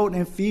Paul wrote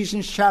in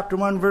Ephesians chapter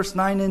 1, verse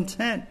 9 and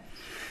 10.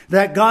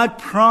 That God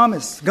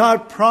promised,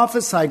 God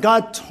prophesied,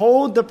 God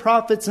told the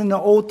prophets in the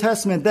Old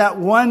Testament that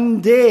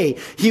one day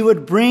he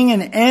would bring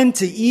an end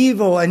to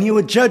evil and he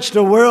would judge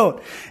the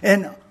world.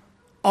 And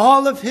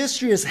all of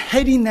history is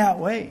heading that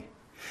way.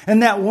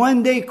 And that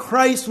one day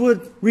Christ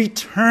would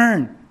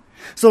return.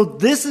 So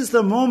this is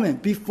the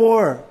moment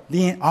before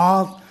the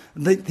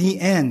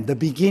end, the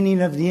beginning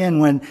of the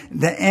end, when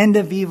the end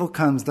of evil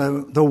comes,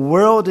 the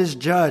world is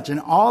judged, and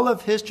all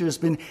of history has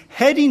been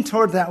heading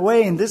toward that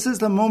way. And this is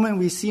the moment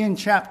we see in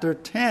chapter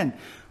 10,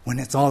 when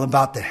it's all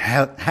about to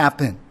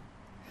happen.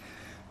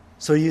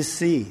 So you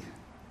see,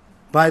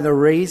 by the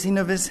raising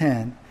of his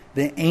hand,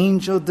 the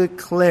angel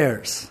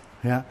declares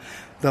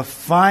the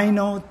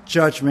final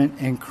judgment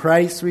and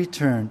Christ's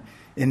return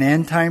in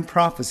end-time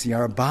prophecy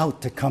are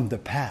about to come to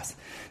pass.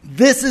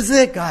 This is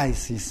it,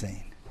 guys, he's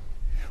saying.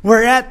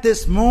 We're at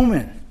this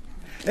moment.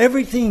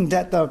 Everything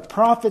that the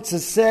prophets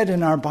have said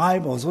in our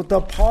Bibles, what the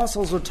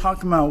apostles were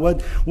talking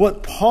about,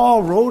 what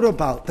Paul wrote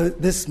about,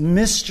 this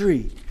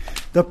mystery,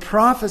 the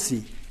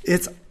prophecy,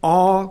 it's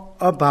all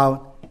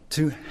about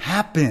to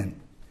happen.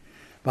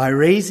 By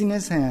raising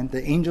his hand,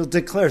 the angel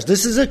declares,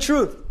 this is the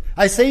truth.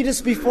 I say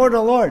this before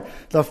the Lord.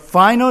 The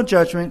final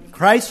judgment,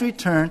 Christ's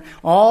return,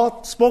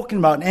 all spoken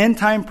about,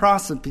 end-time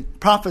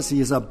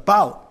prophecy is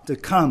about to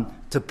come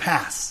to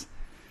pass.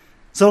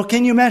 So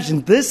can you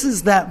imagine? This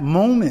is that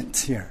moment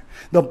here.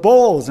 The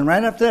bowls, and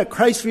right after that,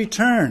 Christ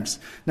returns.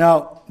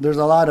 Now, there's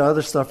a lot of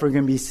other stuff we're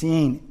going to be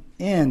seeing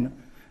in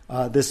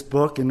this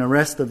book and the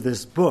rest of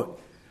this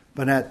book.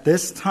 But at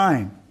this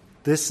time,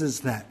 this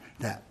is that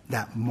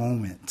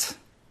moment.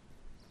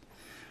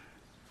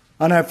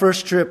 On our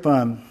first trip,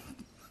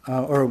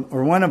 or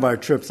one of our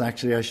trips,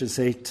 actually, I should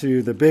say,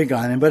 to the Big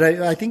Island, but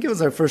I think it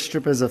was our first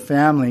trip as a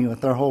family,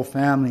 with our whole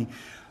family.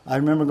 I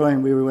remember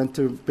we went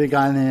to Big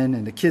Island,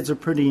 and the kids were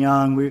pretty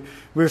young. We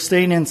were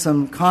staying in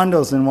some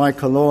condos in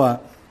Waikoloa,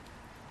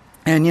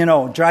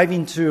 and,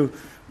 driving to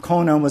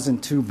Kona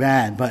wasn't too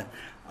bad, but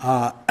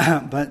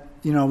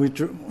we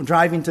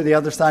driving to the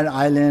other side of the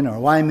island, or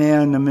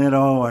Waimea in the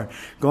middle, or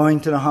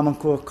going to the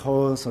Hamakua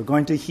Coast, or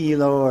going to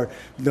Hilo, or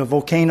the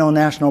Volcano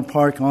National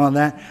Park, and all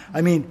that. I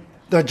mean,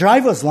 the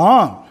drive was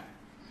long.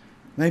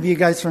 Maybe you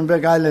guys from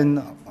Big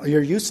Island,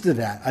 you're used to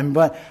that.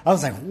 But I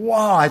was like,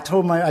 wow. I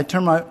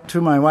turned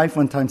to my wife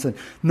one time and said,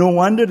 no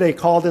wonder they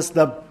call this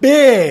the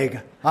Big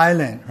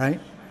Island,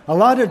 right? A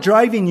lot of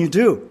driving you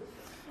do.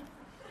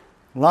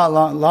 A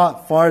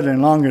lot farther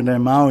and longer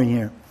than Maui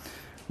here.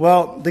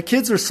 Well, the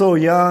kids were so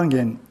young,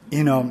 and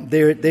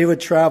they would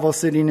travel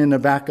sitting in the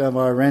back of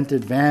our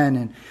rented van.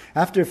 And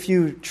after a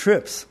few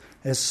trips,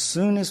 as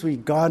soon as we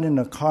got in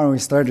the car and we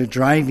started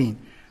driving,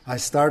 I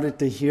started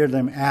to hear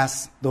them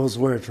ask those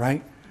words,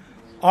 right?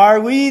 Are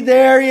we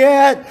there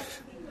yet?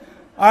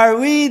 Are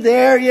we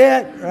there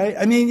yet? Right?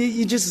 I mean,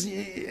 you just,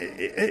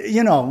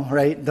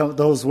 right?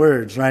 Those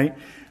words, right?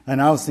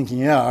 And I was thinking,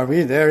 yeah, are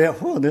we there yet?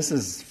 Oh, this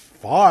is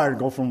far.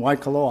 Go from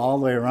Waikoloa all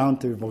the way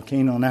around to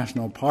Volcano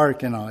National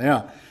Park and all,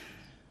 yeah.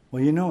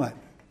 Well, you know what?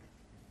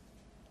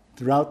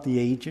 Throughout the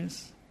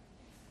ages,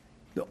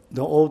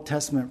 the Old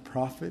Testament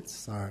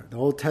prophets, or the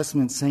Old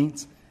Testament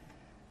saints,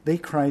 they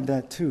cried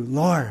that too.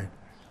 Lord,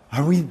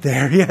 are we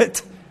there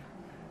yet?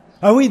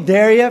 Are we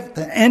there yet?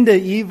 The end of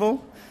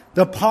evil?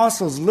 The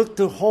apostles looked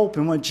to hope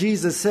in what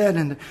Jesus said,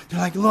 and they're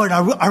like, Lord,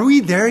 are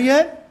we there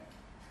yet?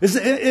 Is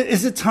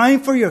it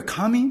time for your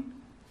coming?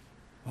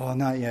 Oh,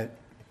 not yet.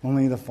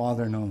 Only the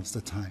Father knows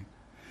the time.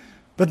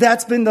 But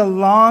that's been the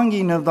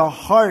longing of the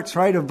hearts,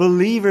 right, of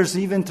believers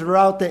even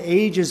throughout the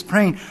ages,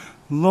 praying,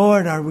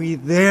 Lord, are we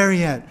there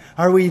yet?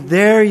 Are we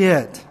there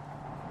yet?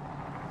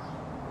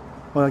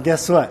 Well,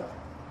 guess what?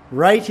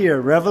 Right here,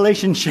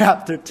 Revelation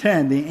chapter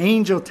 10, the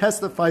angel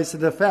testifies to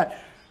the fact,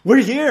 we're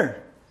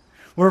here.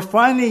 We're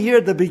finally here,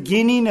 the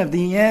beginning of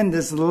the end,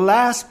 this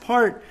last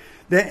part,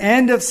 the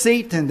end of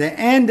Satan, the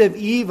end of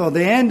evil,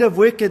 the end of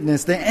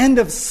wickedness, the end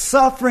of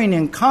suffering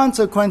and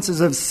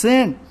consequences of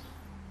sin.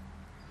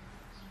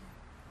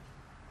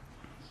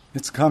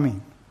 It's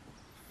coming.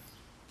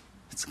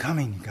 It's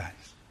coming, you guys.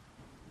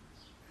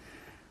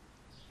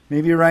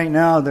 Maybe right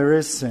now there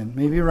is sin.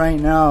 Maybe right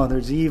now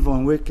there's evil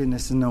and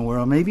wickedness in the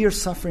world. Maybe you're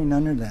suffering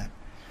under that.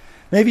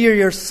 Maybe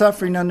you're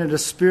suffering under the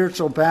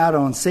spiritual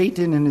battle, and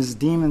Satan and his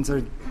demons are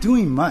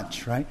doing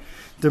much, right?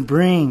 To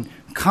bring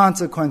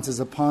consequences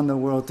upon the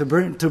world, to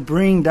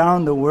bring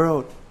down the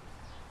world.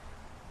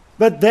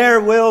 But there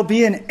will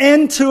be an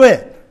end to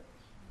it.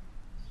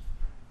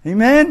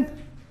 Amen?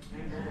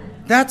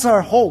 That's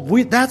our hope.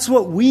 That's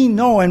what we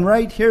know. And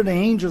right here, the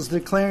angels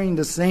declaring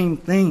the same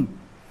thing.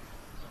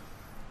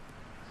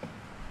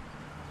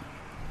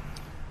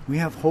 We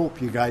have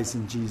hope, you guys,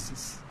 in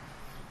Jesus.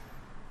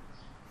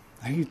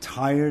 Are you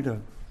tired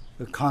of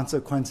the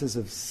consequences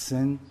of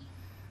sin,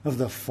 of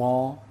the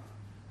fall?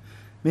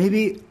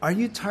 Maybe, are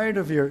you tired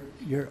of your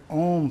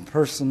own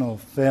personal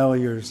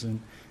failures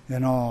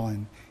and all,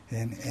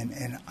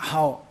 and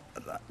how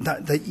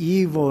the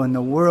evil in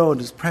the world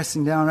is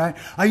pressing down, right?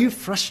 Are you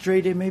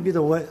frustrated maybe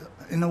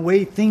in the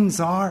way things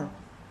are?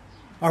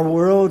 Our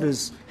world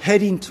is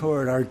heading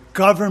toward, our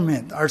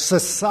government, our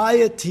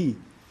society.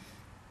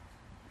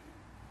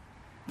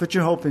 Put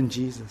your hope in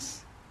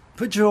Jesus.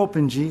 Put your hope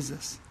in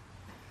Jesus.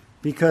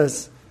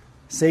 Because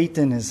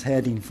Satan is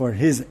heading for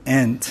his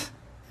end.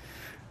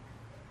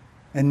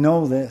 And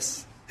know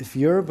this, if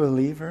you're a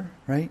believer,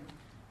 right,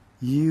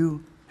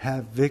 you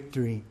have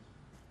victory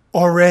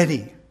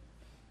already.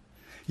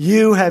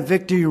 You have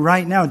victory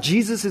right now.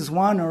 Jesus has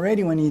won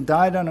already when he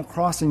died on a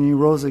cross and he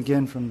rose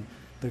again from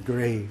the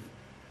grave.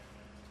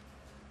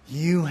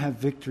 You have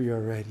victory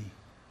already.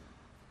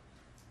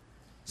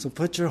 So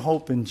put your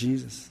hope in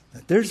Jesus.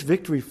 There's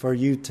victory for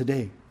you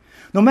today.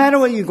 No matter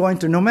what you're going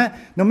through, no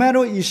matter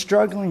what you're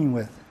struggling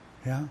with,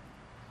 yeah.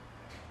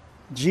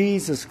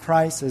 Jesus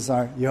Christ is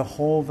our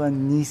Jehovah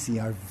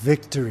Nissi, our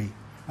victory,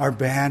 our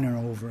banner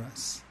over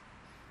us.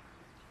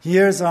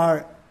 Here's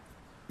our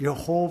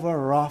Jehovah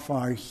Rapha,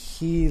 our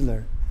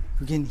healer,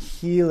 who can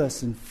heal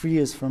us and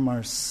free us from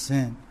our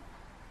sin.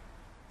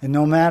 And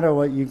no matter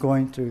what you're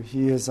going through,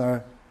 He is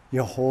our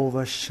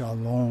Jehovah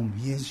Shalom.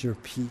 He is your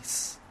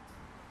peace.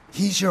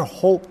 He's your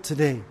hope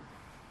today.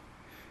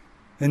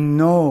 And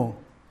know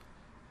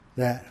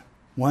that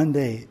one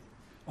day,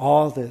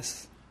 all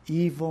this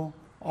evil,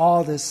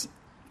 all this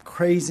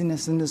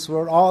craziness in this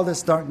world, all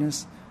this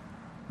darkness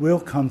will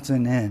come to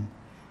an end.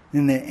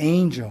 And the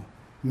angel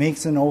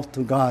makes an oath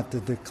to God to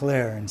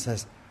declare and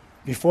says,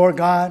 before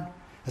God,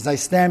 as I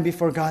stand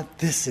before God,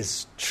 this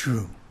is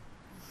true.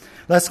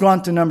 Let's go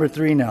on to number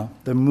 3 now,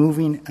 the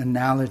moving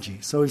analogy.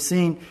 So we've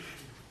seen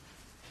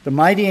the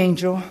mighty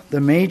angel, the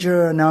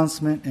major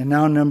announcement, and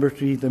now number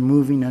 3, the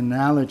moving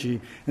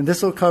analogy. And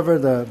this will cover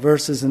the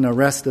verses in the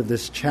rest of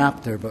this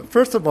chapter. But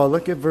first of all,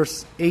 look at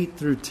verse 8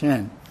 through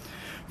 10.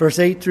 Verse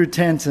 8 through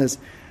 10 says,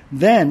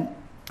 Then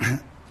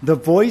the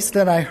voice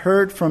that I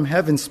heard from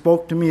heaven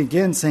spoke to me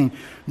again, saying,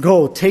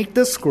 Go, take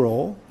the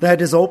scroll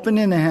that is open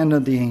in the hand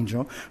of the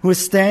angel, who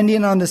is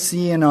standing on the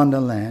sea and on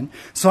the land.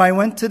 So I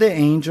went to the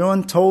angel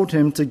and told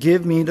him to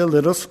give me the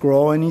little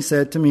scroll, and he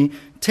said to me,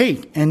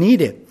 Take and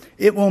eat it.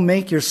 It will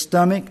make your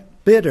stomach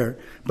bitter,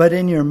 but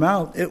in your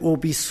mouth it will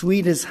be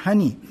sweet as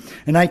honey.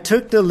 And I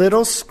took the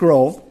little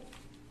scroll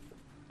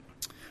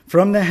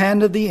from the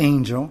hand of the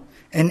angel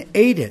and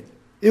ate it.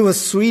 It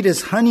was sweet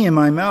as honey in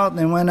my mouth,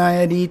 and when I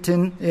had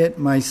eaten it,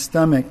 my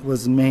stomach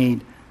was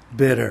made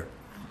bitter.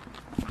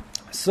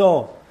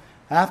 So,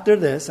 after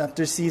this,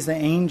 after sees the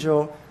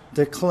angel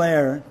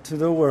declare to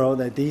the world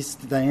that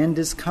the end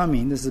is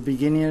coming, this is the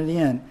beginning of the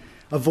end,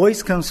 a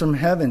voice comes from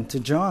heaven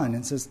to John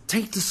and says,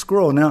 Take the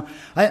scroll. Now,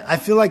 I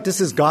feel like this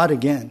is God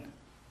again.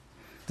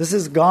 This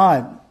is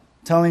God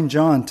telling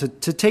John to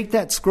take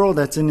that scroll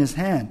that's in his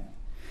hand.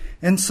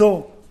 And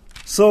so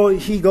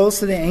he goes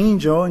to the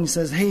angel and he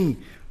says, Hey,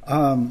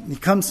 he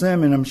comes to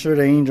him, and I'm sure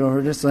the angel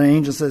heard this. The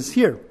angel says,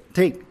 Here,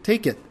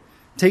 take it.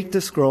 Take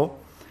the scroll.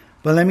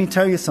 But let me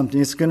tell you something.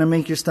 It's going to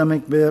make your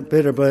stomach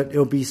bitter, but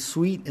it'll be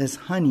sweet as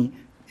honey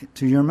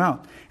to your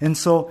mouth. And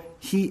so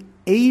he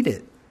ate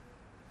it.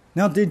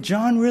 Now, did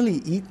John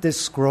really eat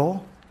this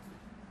scroll?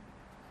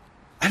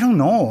 I don't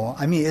know.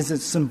 I mean, is it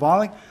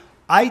symbolic?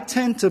 I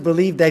tend to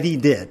believe that he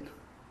did,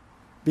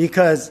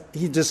 because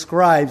he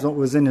describes what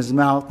was in his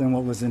mouth and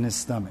what was in his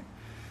stomach.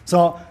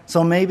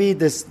 So maybe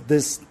this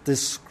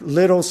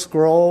little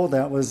scroll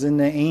that was in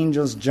the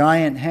angel's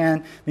giant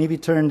hand maybe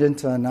turned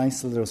into a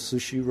nice little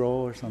sushi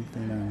roll or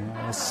something.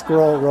 A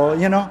scroll roll,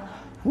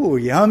 Ooh,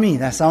 yummy.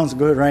 That sounds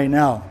good right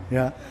now.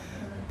 Yeah.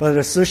 But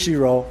a sushi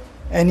roll.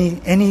 And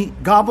he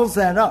gobbles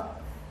that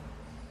up.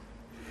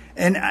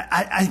 And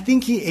I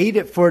think he ate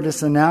it for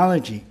this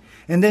analogy.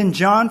 And then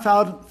John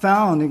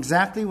found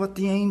exactly what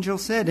the angel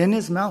said in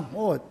his mouth.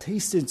 Oh, it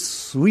tasted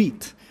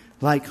sweet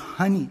like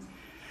honey.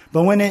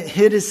 But when it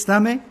hit his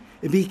stomach,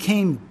 it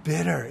became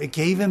bitter. It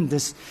gave him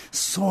this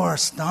sore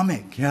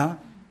stomach, yeah?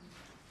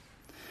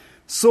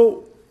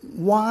 So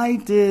why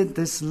did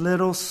this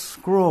little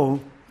scroll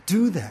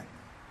do that?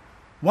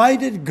 Why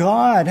did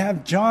God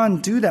have John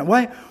do that?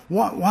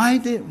 Why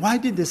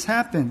did this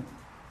happen?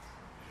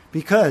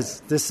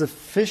 Because this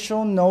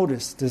official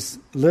notice, this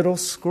little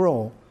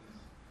scroll,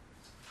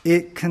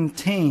 it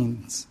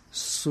contains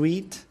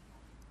sweet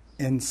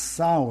and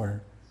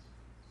sour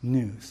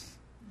news.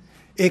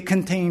 It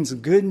contains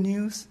good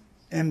news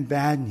and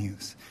bad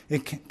news.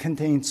 It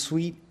contains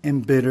sweet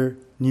and bitter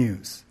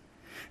news.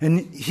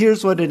 And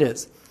here's what it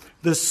is.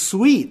 The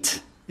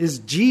sweet is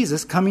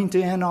Jesus coming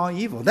to end all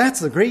evil.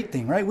 That's the great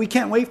thing, right? We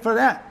can't wait for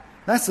that.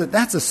 That's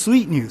a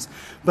sweet news.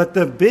 But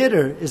the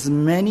bitter is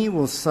many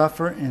will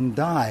suffer and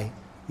die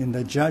in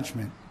the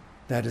judgment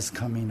that is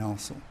coming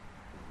also.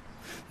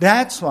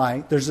 That's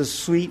why there's a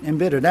sweet and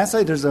bitter. That's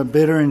why there's a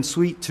bitter and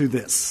sweet to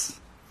this.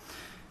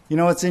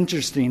 It's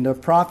interesting. The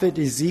prophet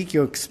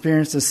Ezekiel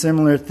experienced a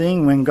similar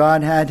thing when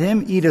God had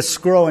him eat a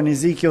scroll in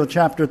Ezekiel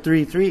chapter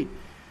 3:3.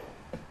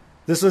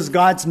 This was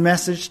God's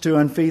message to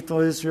unfaithful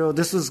Israel.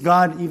 This was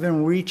God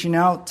even reaching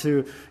out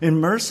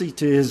in mercy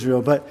to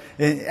Israel, but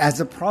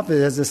as a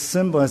prophet, as a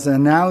symbol, as an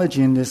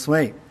analogy in this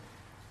way.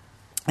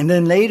 And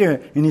then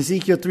later in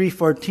Ezekiel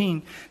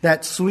 3:14,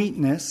 that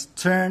sweetness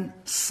turned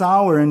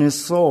sour in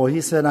his soul.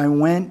 He said, I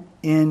went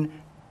in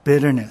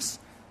bitterness.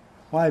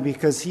 Why?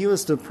 Because he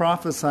was to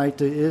prophesy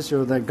to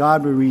Israel that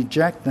God would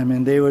reject them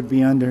and they would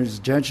be under his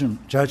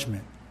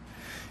judgment.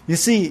 You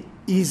see,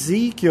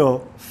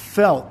 Ezekiel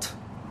felt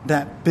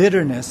that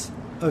bitterness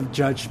of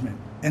judgment.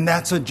 And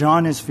that's what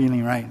John is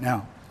feeling right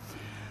now.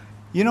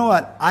 You know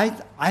what?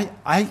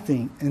 I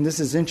think, and this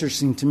is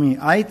interesting to me,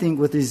 I think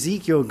with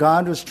Ezekiel,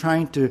 God was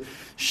trying to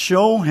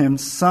show him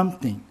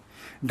something.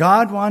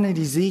 God wanted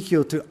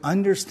Ezekiel to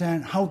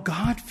understand how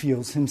God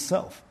feels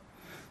himself.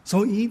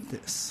 So eat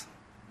this.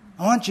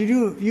 I want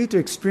you to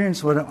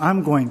experience what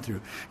I'm going through.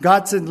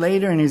 God said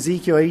later in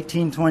Ezekiel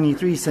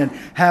 18:23, said,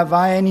 Have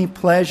I any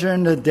pleasure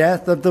in the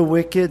death of the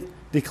wicked,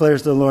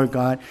 declares the Lord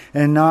God,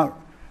 and not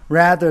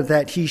rather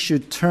that he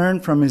should turn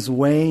from his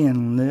way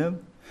and live?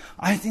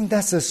 I think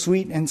that's the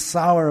sweet and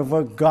sour of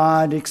what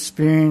God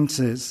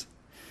experiences.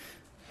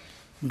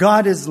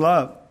 God is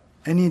love.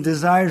 And he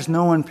desires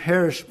no one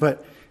perish.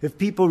 But if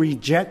people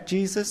reject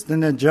Jesus, then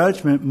the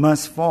judgment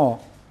must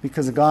fall,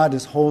 because God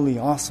is holy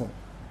also.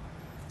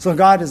 So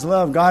God is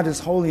love, God is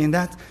holy, and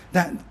that's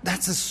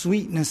the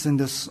sweetness and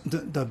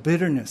the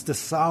bitterness, the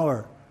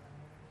sour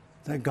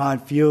that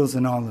God feels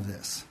in all of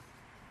this.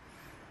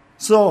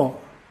 So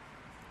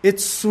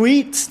it's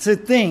sweet to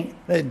think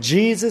that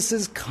Jesus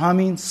is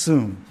coming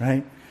soon,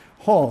 right?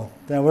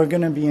 That we're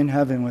going to be in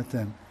heaven with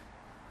him.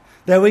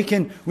 That we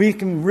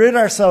can rid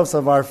ourselves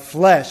of our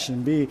flesh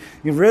and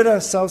rid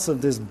ourselves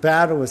of this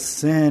battle with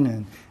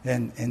sin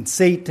and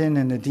Satan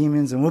and the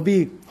demons, and we'll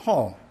be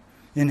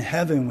in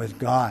heaven with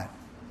God.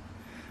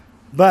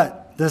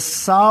 But the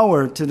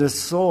sour to the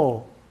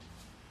soul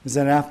is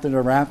that after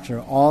the rapture,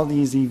 all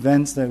these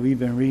events that we've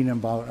been reading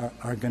about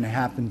are going to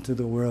happen to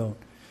the world.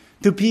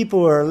 To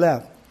people who are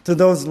left, to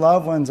those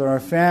loved ones or our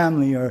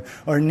family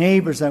or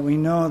neighbors that we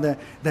know that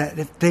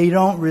if they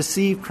don't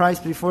receive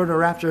Christ before the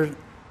rapture,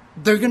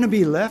 they're going to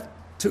be left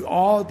to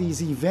all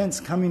these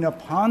events coming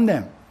upon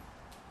them.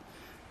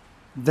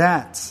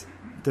 That's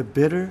the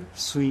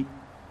bitter-sweet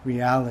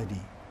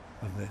reality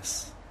of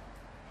this.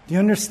 Do you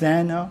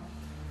understand now?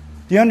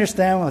 Do you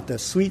understand what the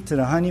sweet to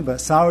the honey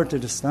but sour to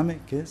the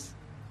stomach is?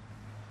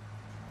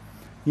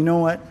 You know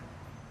what?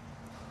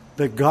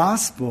 The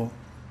gospel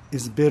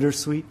is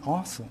bittersweet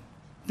also.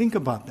 Think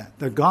about that.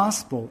 The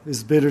gospel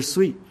is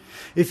bittersweet.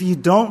 If you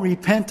don't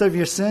repent of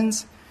your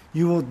sins,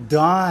 you will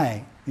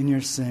die in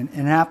your sin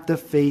and have to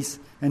face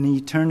an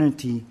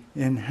eternity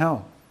in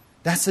hell.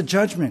 That's the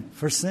judgment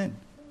for sin.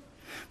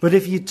 But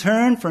if you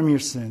turn from your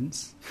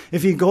sins,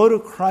 if you go to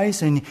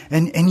Christ and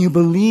you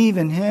believe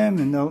in him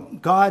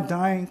and God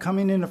dying,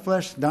 coming in the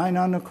flesh, dying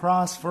on the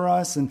cross for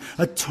us and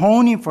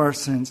atoning for our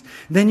sins,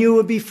 then you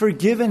will be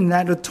forgiven.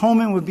 That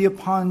atonement would be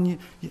upon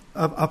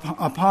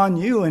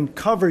you and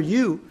cover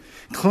you,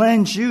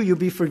 cleanse you. You'll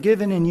be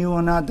forgiven and you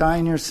will not die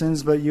in your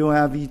sins, but you'll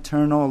have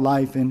eternal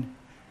life in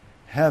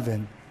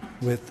heaven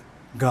with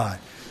God.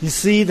 You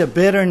see the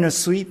bitter and the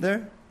sweet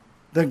there?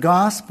 The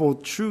gospel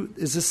truth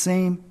is the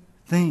same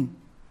thing.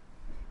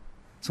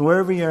 So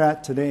wherever you're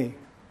at today,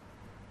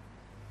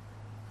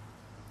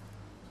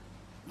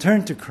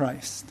 turn to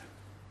Christ.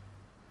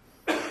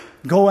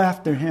 Go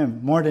after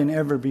him more than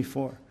ever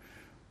before.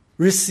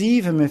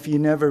 Receive him if you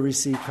never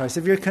received Christ.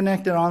 If you're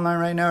connected online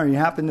right now or you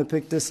happen to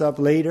pick this up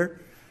later,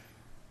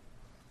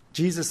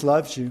 Jesus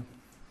loves you.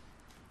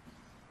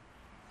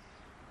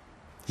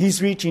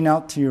 He's reaching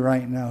out to you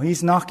right now.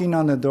 He's knocking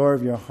on the door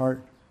of your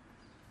heart.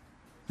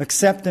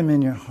 Accept him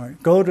in your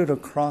heart. Go to the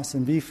cross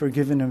and be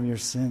forgiven of your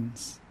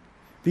sins.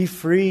 Be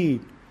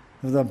freed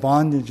of the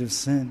bondage of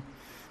sin.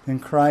 In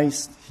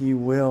Christ, he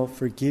will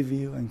forgive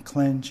you and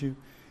cleanse you,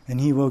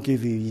 and he will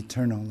give you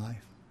eternal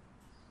life.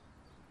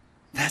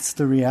 That's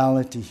the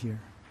reality here.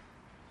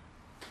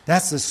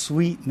 That's the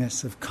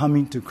sweetness of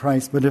coming to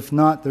Christ. But if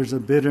not, there's a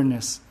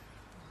bitterness.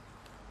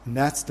 And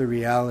that's the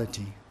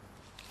reality.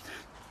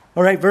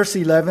 All right, verse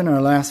 11,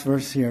 our last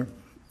verse here.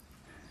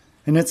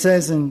 And it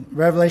says in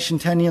Revelation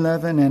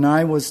 10:11, and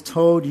I was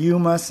told, you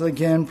must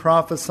again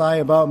prophesy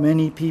about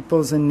many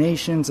peoples and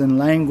nations and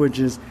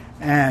languages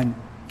and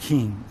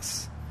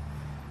kings.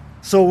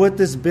 So with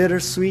this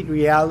bittersweet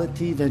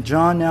reality that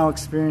John now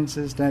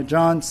experiences, that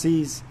John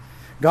sees,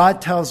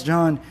 God tells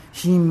John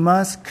he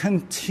must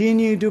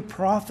continue to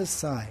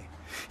prophesy.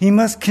 He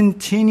must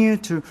continue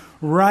to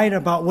write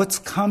about what's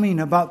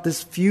coming, about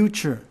this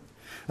future,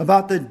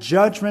 about the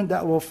judgment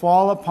that will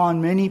fall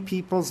upon many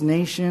peoples,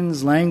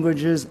 nations,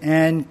 languages,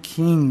 and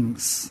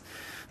kings.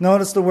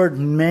 Notice the word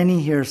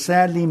many here.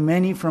 Sadly,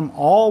 many from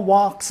all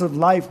walks of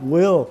life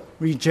will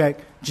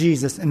reject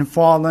Jesus and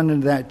fall under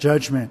that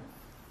judgment.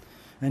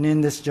 And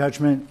in this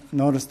judgment,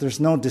 notice there's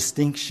no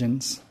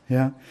distinctions.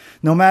 Yeah.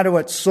 No matter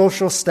what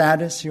social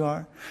status you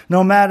are,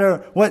 no matter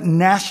what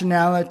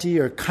nationality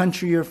or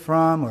country you're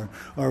from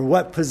or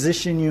what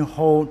position you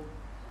hold,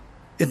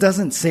 it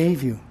doesn't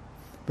save you.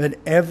 But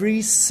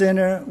every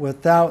sinner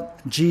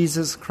without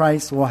Jesus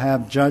Christ will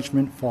have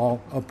judgment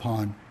fall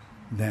upon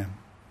them.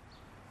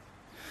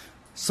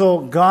 So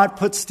God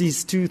puts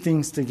these two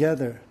things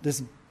together.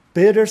 This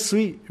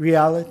bittersweet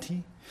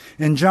reality.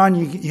 And John,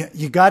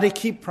 you got to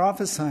keep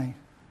prophesying.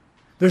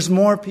 There's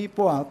more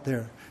people out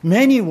there.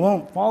 Many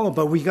won't follow,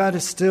 but we got to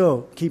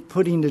still keep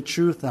putting the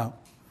truth out.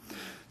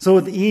 So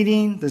with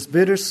eating this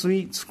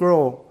bittersweet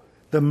scroll,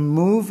 the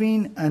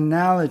moving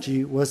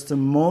analogy was to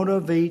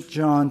motivate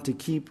John to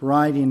keep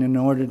writing in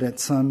order that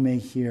some may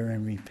hear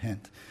and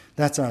repent.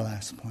 That's our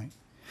last point.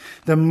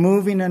 The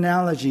moving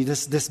analogy,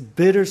 this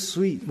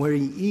bittersweet, where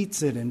he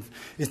eats it and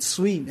it's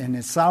sweet and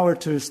it's sour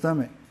to his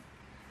stomach,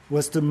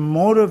 was to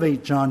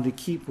motivate John to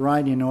keep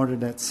writing in order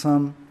that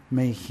some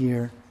may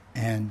hear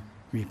and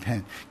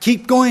repent.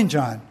 Keep going,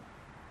 John.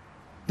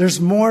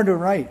 There's more to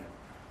write.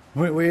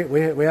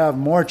 We have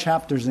more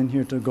chapters in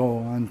here to go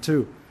on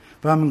too.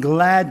 But I'm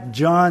glad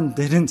John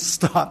didn't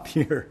stop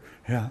here.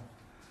 Yeah,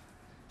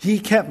 he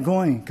kept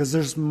going because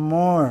there's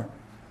more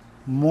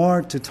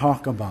to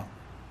talk about.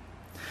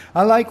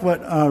 I like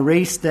what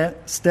Ray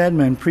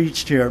Stedman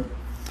preached here.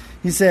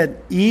 He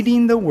said,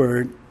 eating the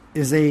word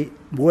is a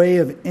way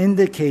of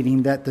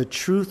indicating that the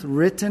truth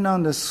written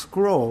on the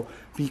scroll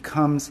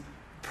becomes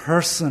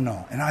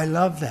personal. And I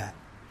love that.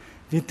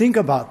 If you think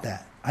about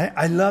that,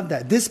 I love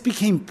that. This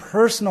became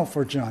personal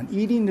for John,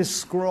 eating this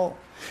scroll.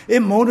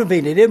 It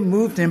motivated, it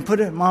moved him, put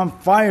him on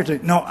fire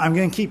to, no, I'm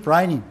going to keep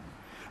writing.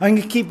 I'm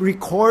going to keep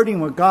recording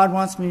what God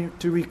wants me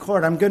to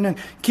record. I'm going to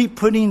keep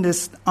putting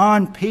this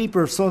on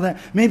paper so that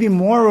maybe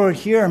more will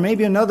hear,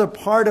 maybe another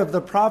part of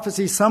the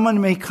prophecy, someone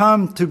may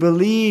come to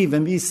believe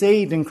and be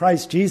saved in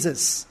Christ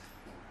Jesus.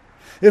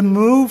 It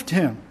moved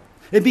him.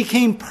 It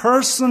became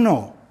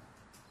personal.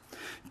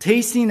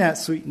 Tasting that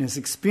sweetness,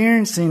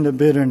 experiencing the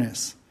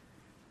bitterness.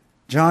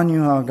 John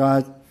knew how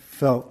God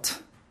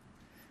felt,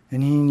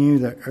 and he knew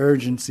the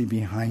urgency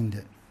behind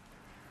it.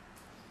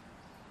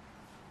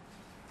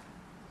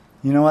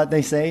 You know what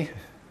they say?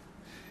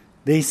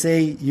 They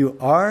say you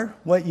are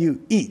what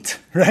you eat,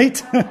 right?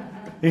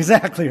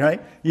 Exactly,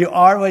 right? You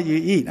are what you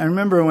eat. I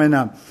remember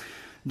when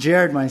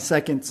Jared, my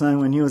second son,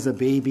 when he was a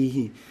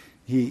baby,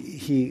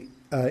 he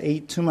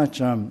ate too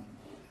much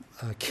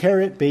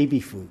carrot baby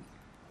food.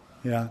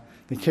 Yeah,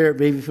 the carrot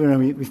baby food. I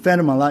mean, we fed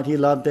him a lot. He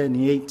loved it, and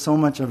he ate so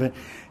much of it.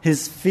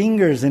 His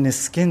fingers and his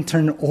skin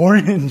turned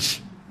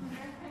orange.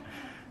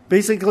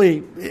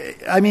 Basically,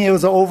 I mean, it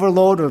was an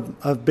overload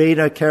of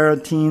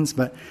beta-carotenes,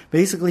 but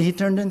basically he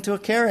turned into a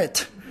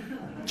carrot.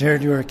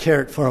 Jared, you were a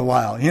carrot for a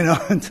while,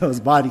 until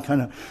his body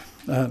kind of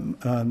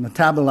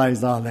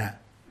metabolized all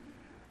that.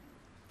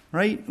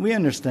 Right? We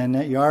understand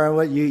that. You are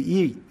what you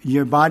eat.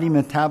 Your body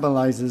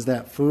metabolizes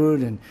that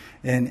food.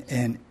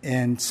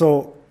 And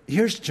so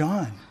here's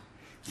John.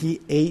 He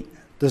ate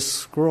the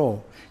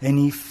scroll, and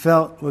he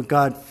felt what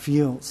God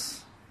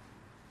feels.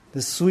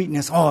 The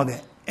sweetness,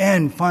 the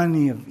end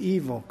finally of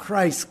evil,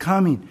 Christ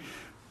coming.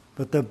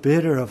 But the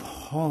bitter of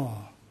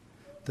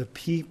the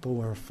people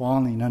were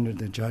falling under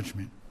the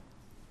judgment.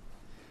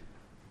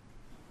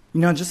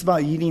 Just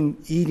about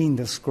eating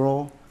the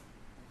scroll,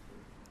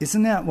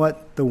 isn't that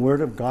what the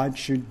Word of God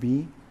should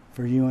be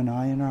for you and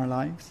I in our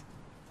lives?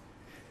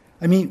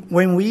 I mean,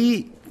 when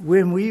we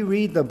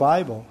read the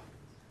Bible,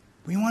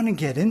 we want to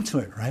get into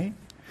it, right?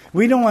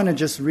 We don't want to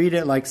just read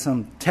it like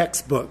some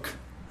textbook,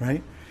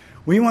 right?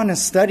 We want to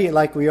study it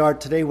like we are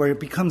today, where it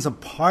becomes a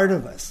part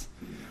of us,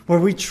 where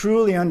we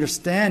truly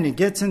understand. It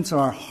gets into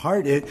our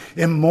heart. It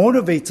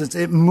motivates us.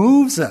 It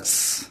moves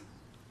us.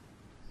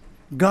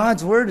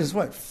 God's Word is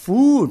what?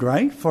 Food,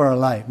 right? For our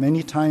life.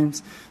 Many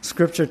times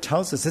Scripture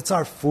tells us it's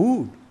our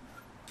food.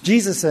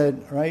 Jesus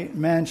said, right?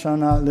 Man shall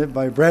not live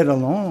by bread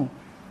alone,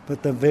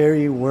 but the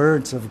very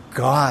words of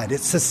God. It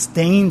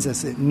sustains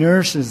us. It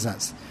nourishes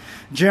us.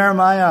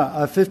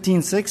 Jeremiah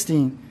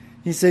 15:16.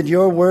 He said,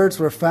 your words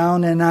were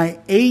found and I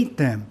ate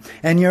them.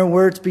 And your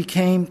words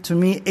became to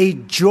me a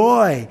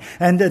joy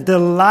and the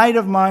delight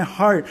of my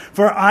heart.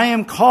 For I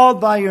am called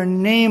by your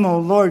name, O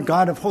Lord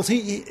God of hosts.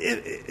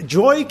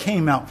 Joy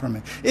came out from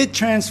it. It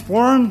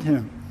transformed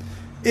him.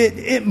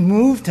 It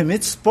moved him.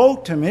 It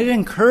spoke to him. It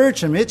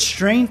encouraged him. It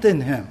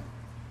strengthened him.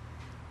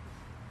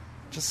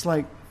 Just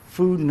like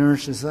food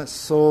nourishes us,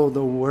 so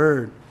the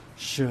Word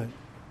should.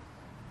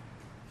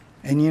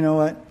 And you know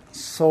what?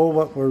 So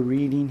what we're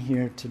reading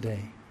here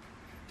today.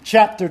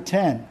 Chapter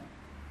 10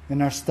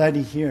 in our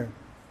study here,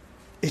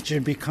 it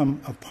should become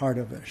a part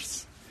of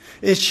us.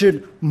 It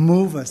should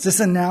move us. This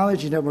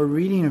analogy that we're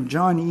reading of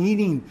John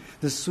eating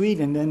the sweet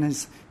and then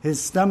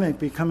his stomach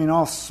becoming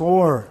all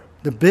sore,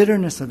 the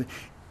bitterness of it,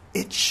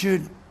 it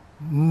should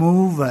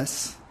move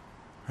us,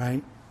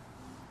 right?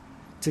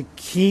 To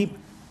keep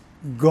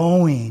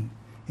going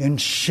and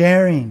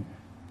sharing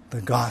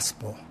the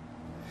gospel.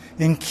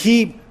 And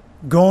keep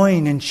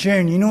going and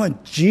sharing. You know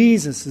what?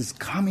 Jesus is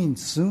coming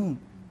soon.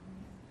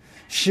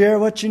 Share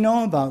what you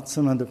know about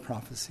some of the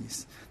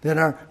prophecies that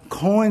are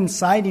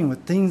coinciding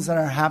with things that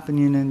are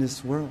happening in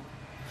this world.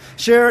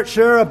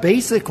 Share a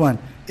basic one.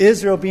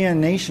 Israel being a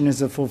nation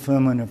is a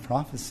fulfillment of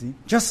prophecy.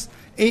 Just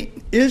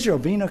Israel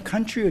being a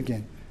country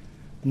again.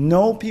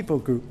 No people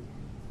group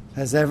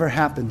has ever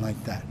happened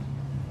like that.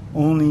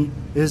 Only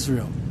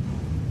Israel.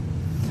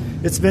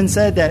 It's been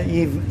said that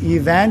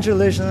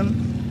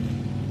evangelism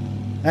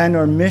and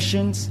or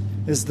missions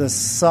is the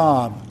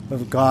sob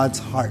of God's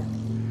heart.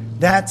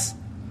 That's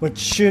what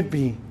should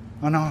be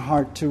on our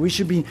heart too. We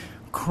should be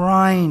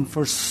crying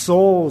for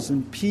souls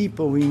and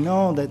people we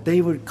know that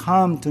they would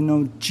come to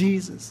know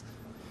Jesus.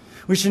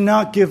 We should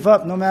not give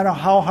up no matter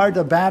how hard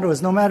the battle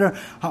is, no matter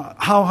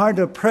how hard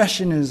the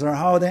oppression is or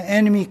how the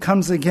enemy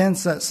comes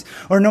against us,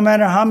 or no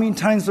matter how many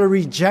times we're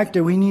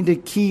rejected. We need to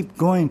keep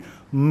going,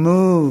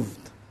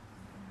 moved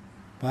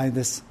by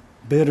this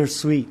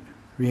bittersweet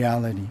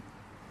reality.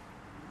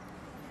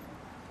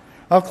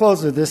 I'll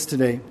close with this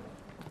today.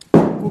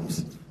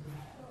 Oops.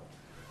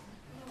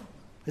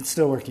 It's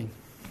still working.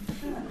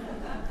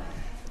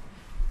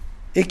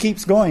 It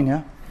keeps going,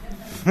 yeah?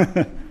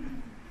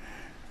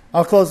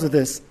 I'll close with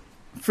this.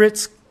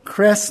 Fritz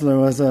Kressler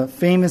was a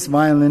famous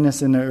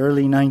violinist in the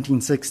early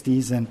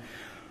 1960s, and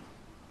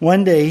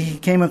one day he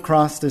came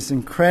across this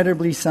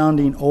incredibly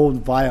sounding old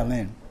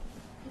violin.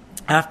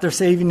 After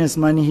saving his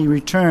money, he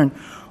returned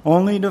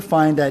only to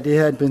find that it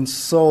had been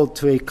sold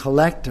to a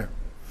collector.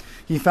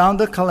 He found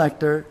the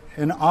collector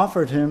and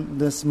offered him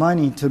this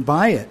money to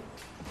buy it.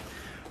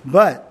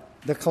 But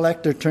the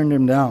collector turned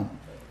him down.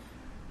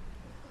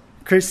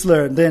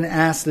 Chrysler then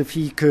asked if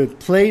he could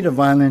play the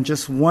violin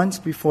just once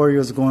before it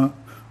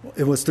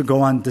was to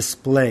go on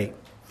display.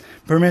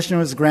 Permission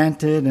was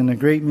granted, and a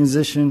great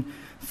musician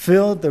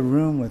filled the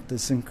room with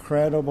this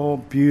incredible,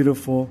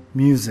 beautiful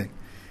music.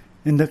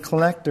 And the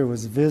collector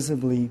was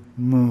visibly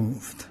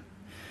moved.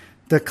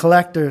 The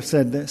collector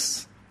said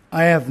this,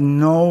 "I have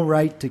no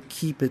right to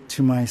keep it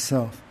to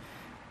myself.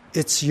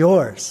 It's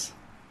yours."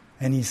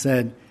 And he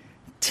said,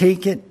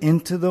 "Take it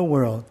into the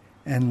world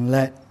and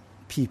let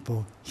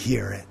people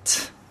hear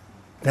it."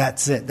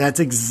 That's it.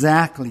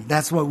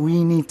 That's what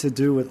we need to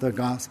do with the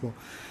gospel.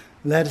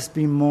 Let us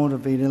be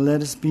motivated.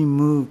 Let us be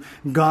moved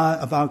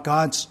about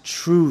God's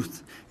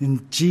truth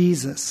in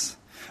Jesus,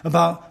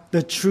 about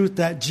the truth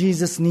that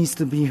Jesus needs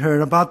to be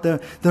heard, about the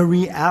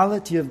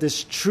reality of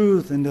this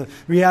truth and the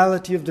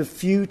reality of the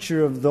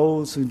future of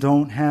those who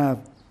don't have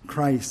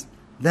Christ.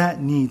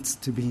 That needs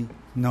to be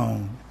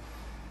known.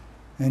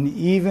 And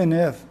even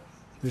if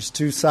there's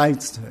two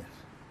sides to it,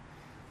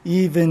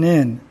 even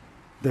in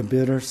the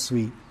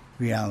bittersweet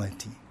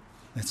reality.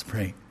 Let's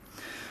pray.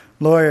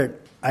 Lord,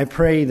 I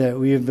pray that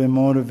we have been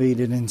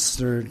motivated and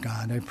stirred,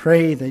 God. I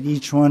pray that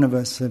each one of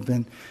us have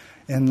been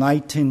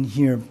enlightened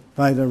here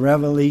by the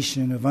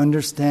revelation of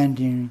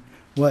understanding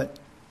what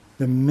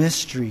the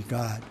mystery,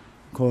 God,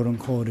 quote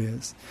unquote,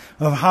 is,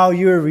 of how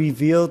you are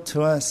revealed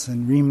to us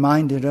and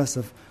reminded us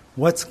of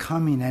what's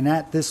coming. And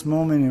at this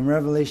moment in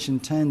Revelation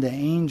 10, the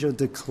angel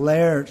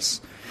declares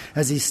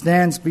as he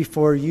stands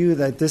before you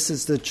that this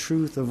is the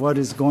truth of what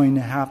is going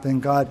to happen.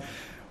 God,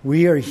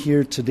 we are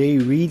here today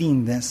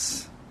reading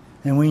this,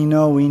 and we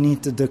know we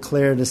need to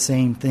declare the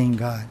same thing,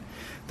 God.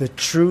 The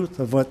truth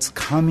of what's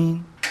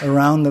coming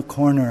around the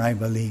corner, I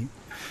believe.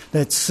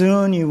 That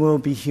soon you will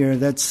be here.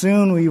 That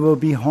soon we will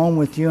be home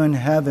with you in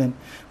heaven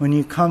when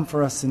you come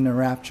for us in the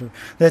rapture.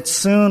 That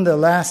soon the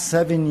last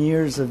 7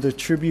 years of the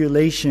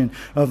tribulation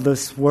of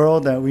this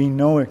world that we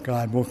know it,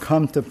 God, will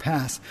come to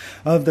pass.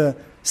 Of the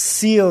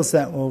seals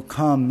that will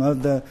come,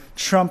 of the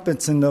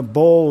trumpets and the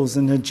bowls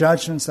and the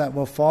judgments that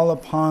will fall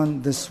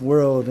upon this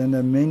world, and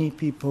the many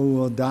people who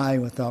will die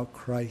without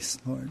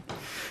Christ, Lord.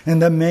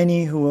 And the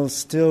many who will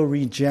still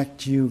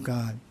reject you,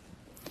 God.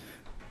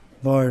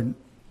 Lord,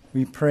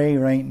 we pray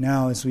right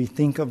now as we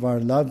think of our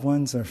loved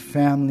ones, our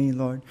family,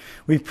 Lord.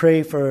 We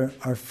pray for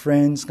our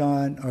friends,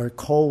 God, our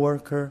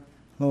co-worker,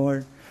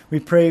 Lord. We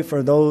pray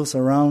for those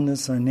around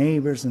us, our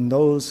neighbors, and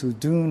those who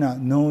do not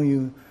know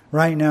you.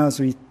 Right now as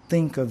we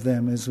think of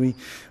them, as we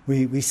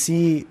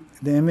see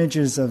the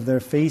images of their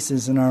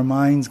faces in our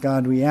minds,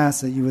 God, we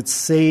ask that you would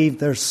save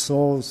their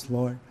souls,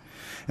 Lord.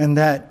 And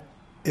that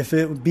if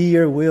it would be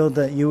your will,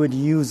 that you would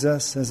use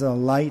us as a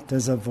light,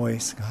 as a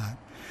voice, God.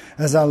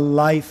 As a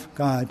life,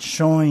 God,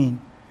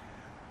 showing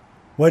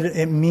what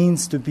it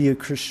means to be a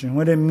Christian,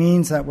 what it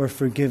means that we're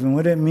forgiven,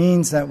 what it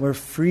means that we're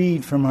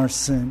freed from our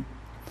sin.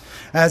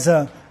 As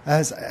a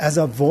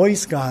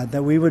voice, God,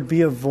 that we would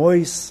be a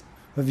voice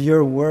of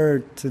your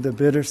word to the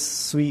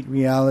bittersweet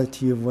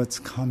reality of what's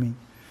coming,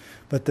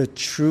 but the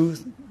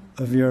truth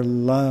of your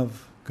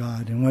love,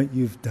 God, and what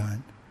you've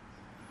done.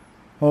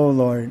 Oh,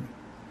 Lord,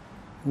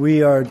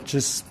 we are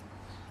just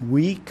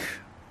weak,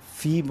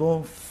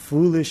 feeble,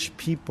 foolish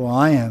people.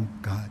 I am,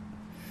 God.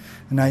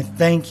 And I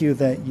thank you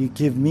that you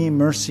give me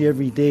mercy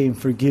every day and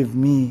forgive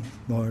me,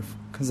 Lord,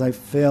 because I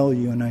fail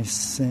you and I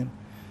sin.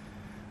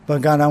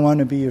 But God, I want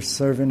to be your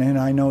servant, and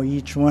I know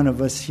each one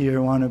of us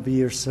here want to be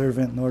your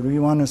servant, Lord. We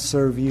want to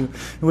serve you.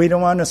 We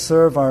don't want to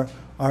serve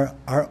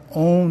our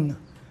own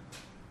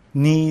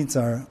needs,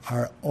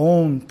 our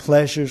own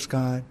pleasures,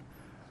 God.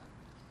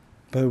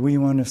 But we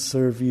want to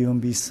serve you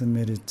and be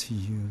submitted to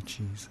you,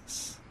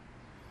 Jesus.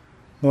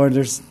 Lord,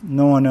 there's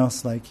no one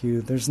else like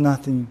you. There's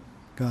nothing,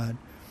 God,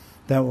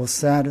 that will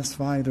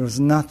satisfy. There's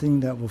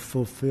nothing that will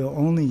fulfill.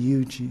 Only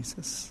you,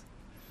 Jesus.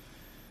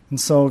 And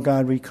so,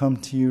 God, we come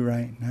to you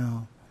right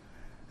now.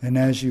 And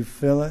as you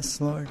fill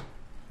us, Lord,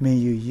 may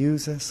you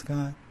use us,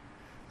 God,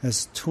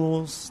 as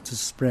tools to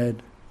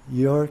spread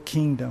your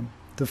kingdom,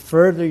 to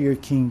further your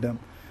kingdom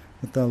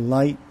with the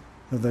light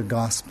of the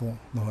gospel,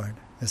 Lord,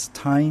 as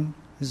time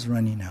is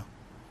running out.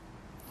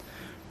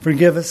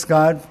 Forgive us,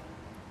 God,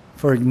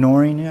 for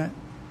ignoring that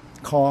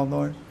call,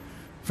 Lord.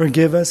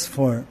 Forgive us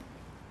for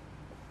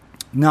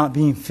not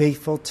being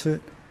faithful to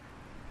it.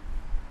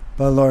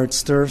 But, Lord,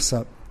 stir us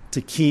up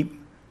to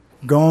keep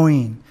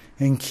going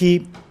and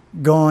keep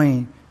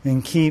going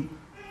and keep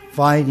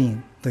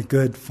fighting the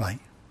good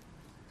fight.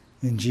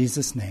 In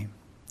Jesus' name,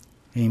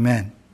 amen.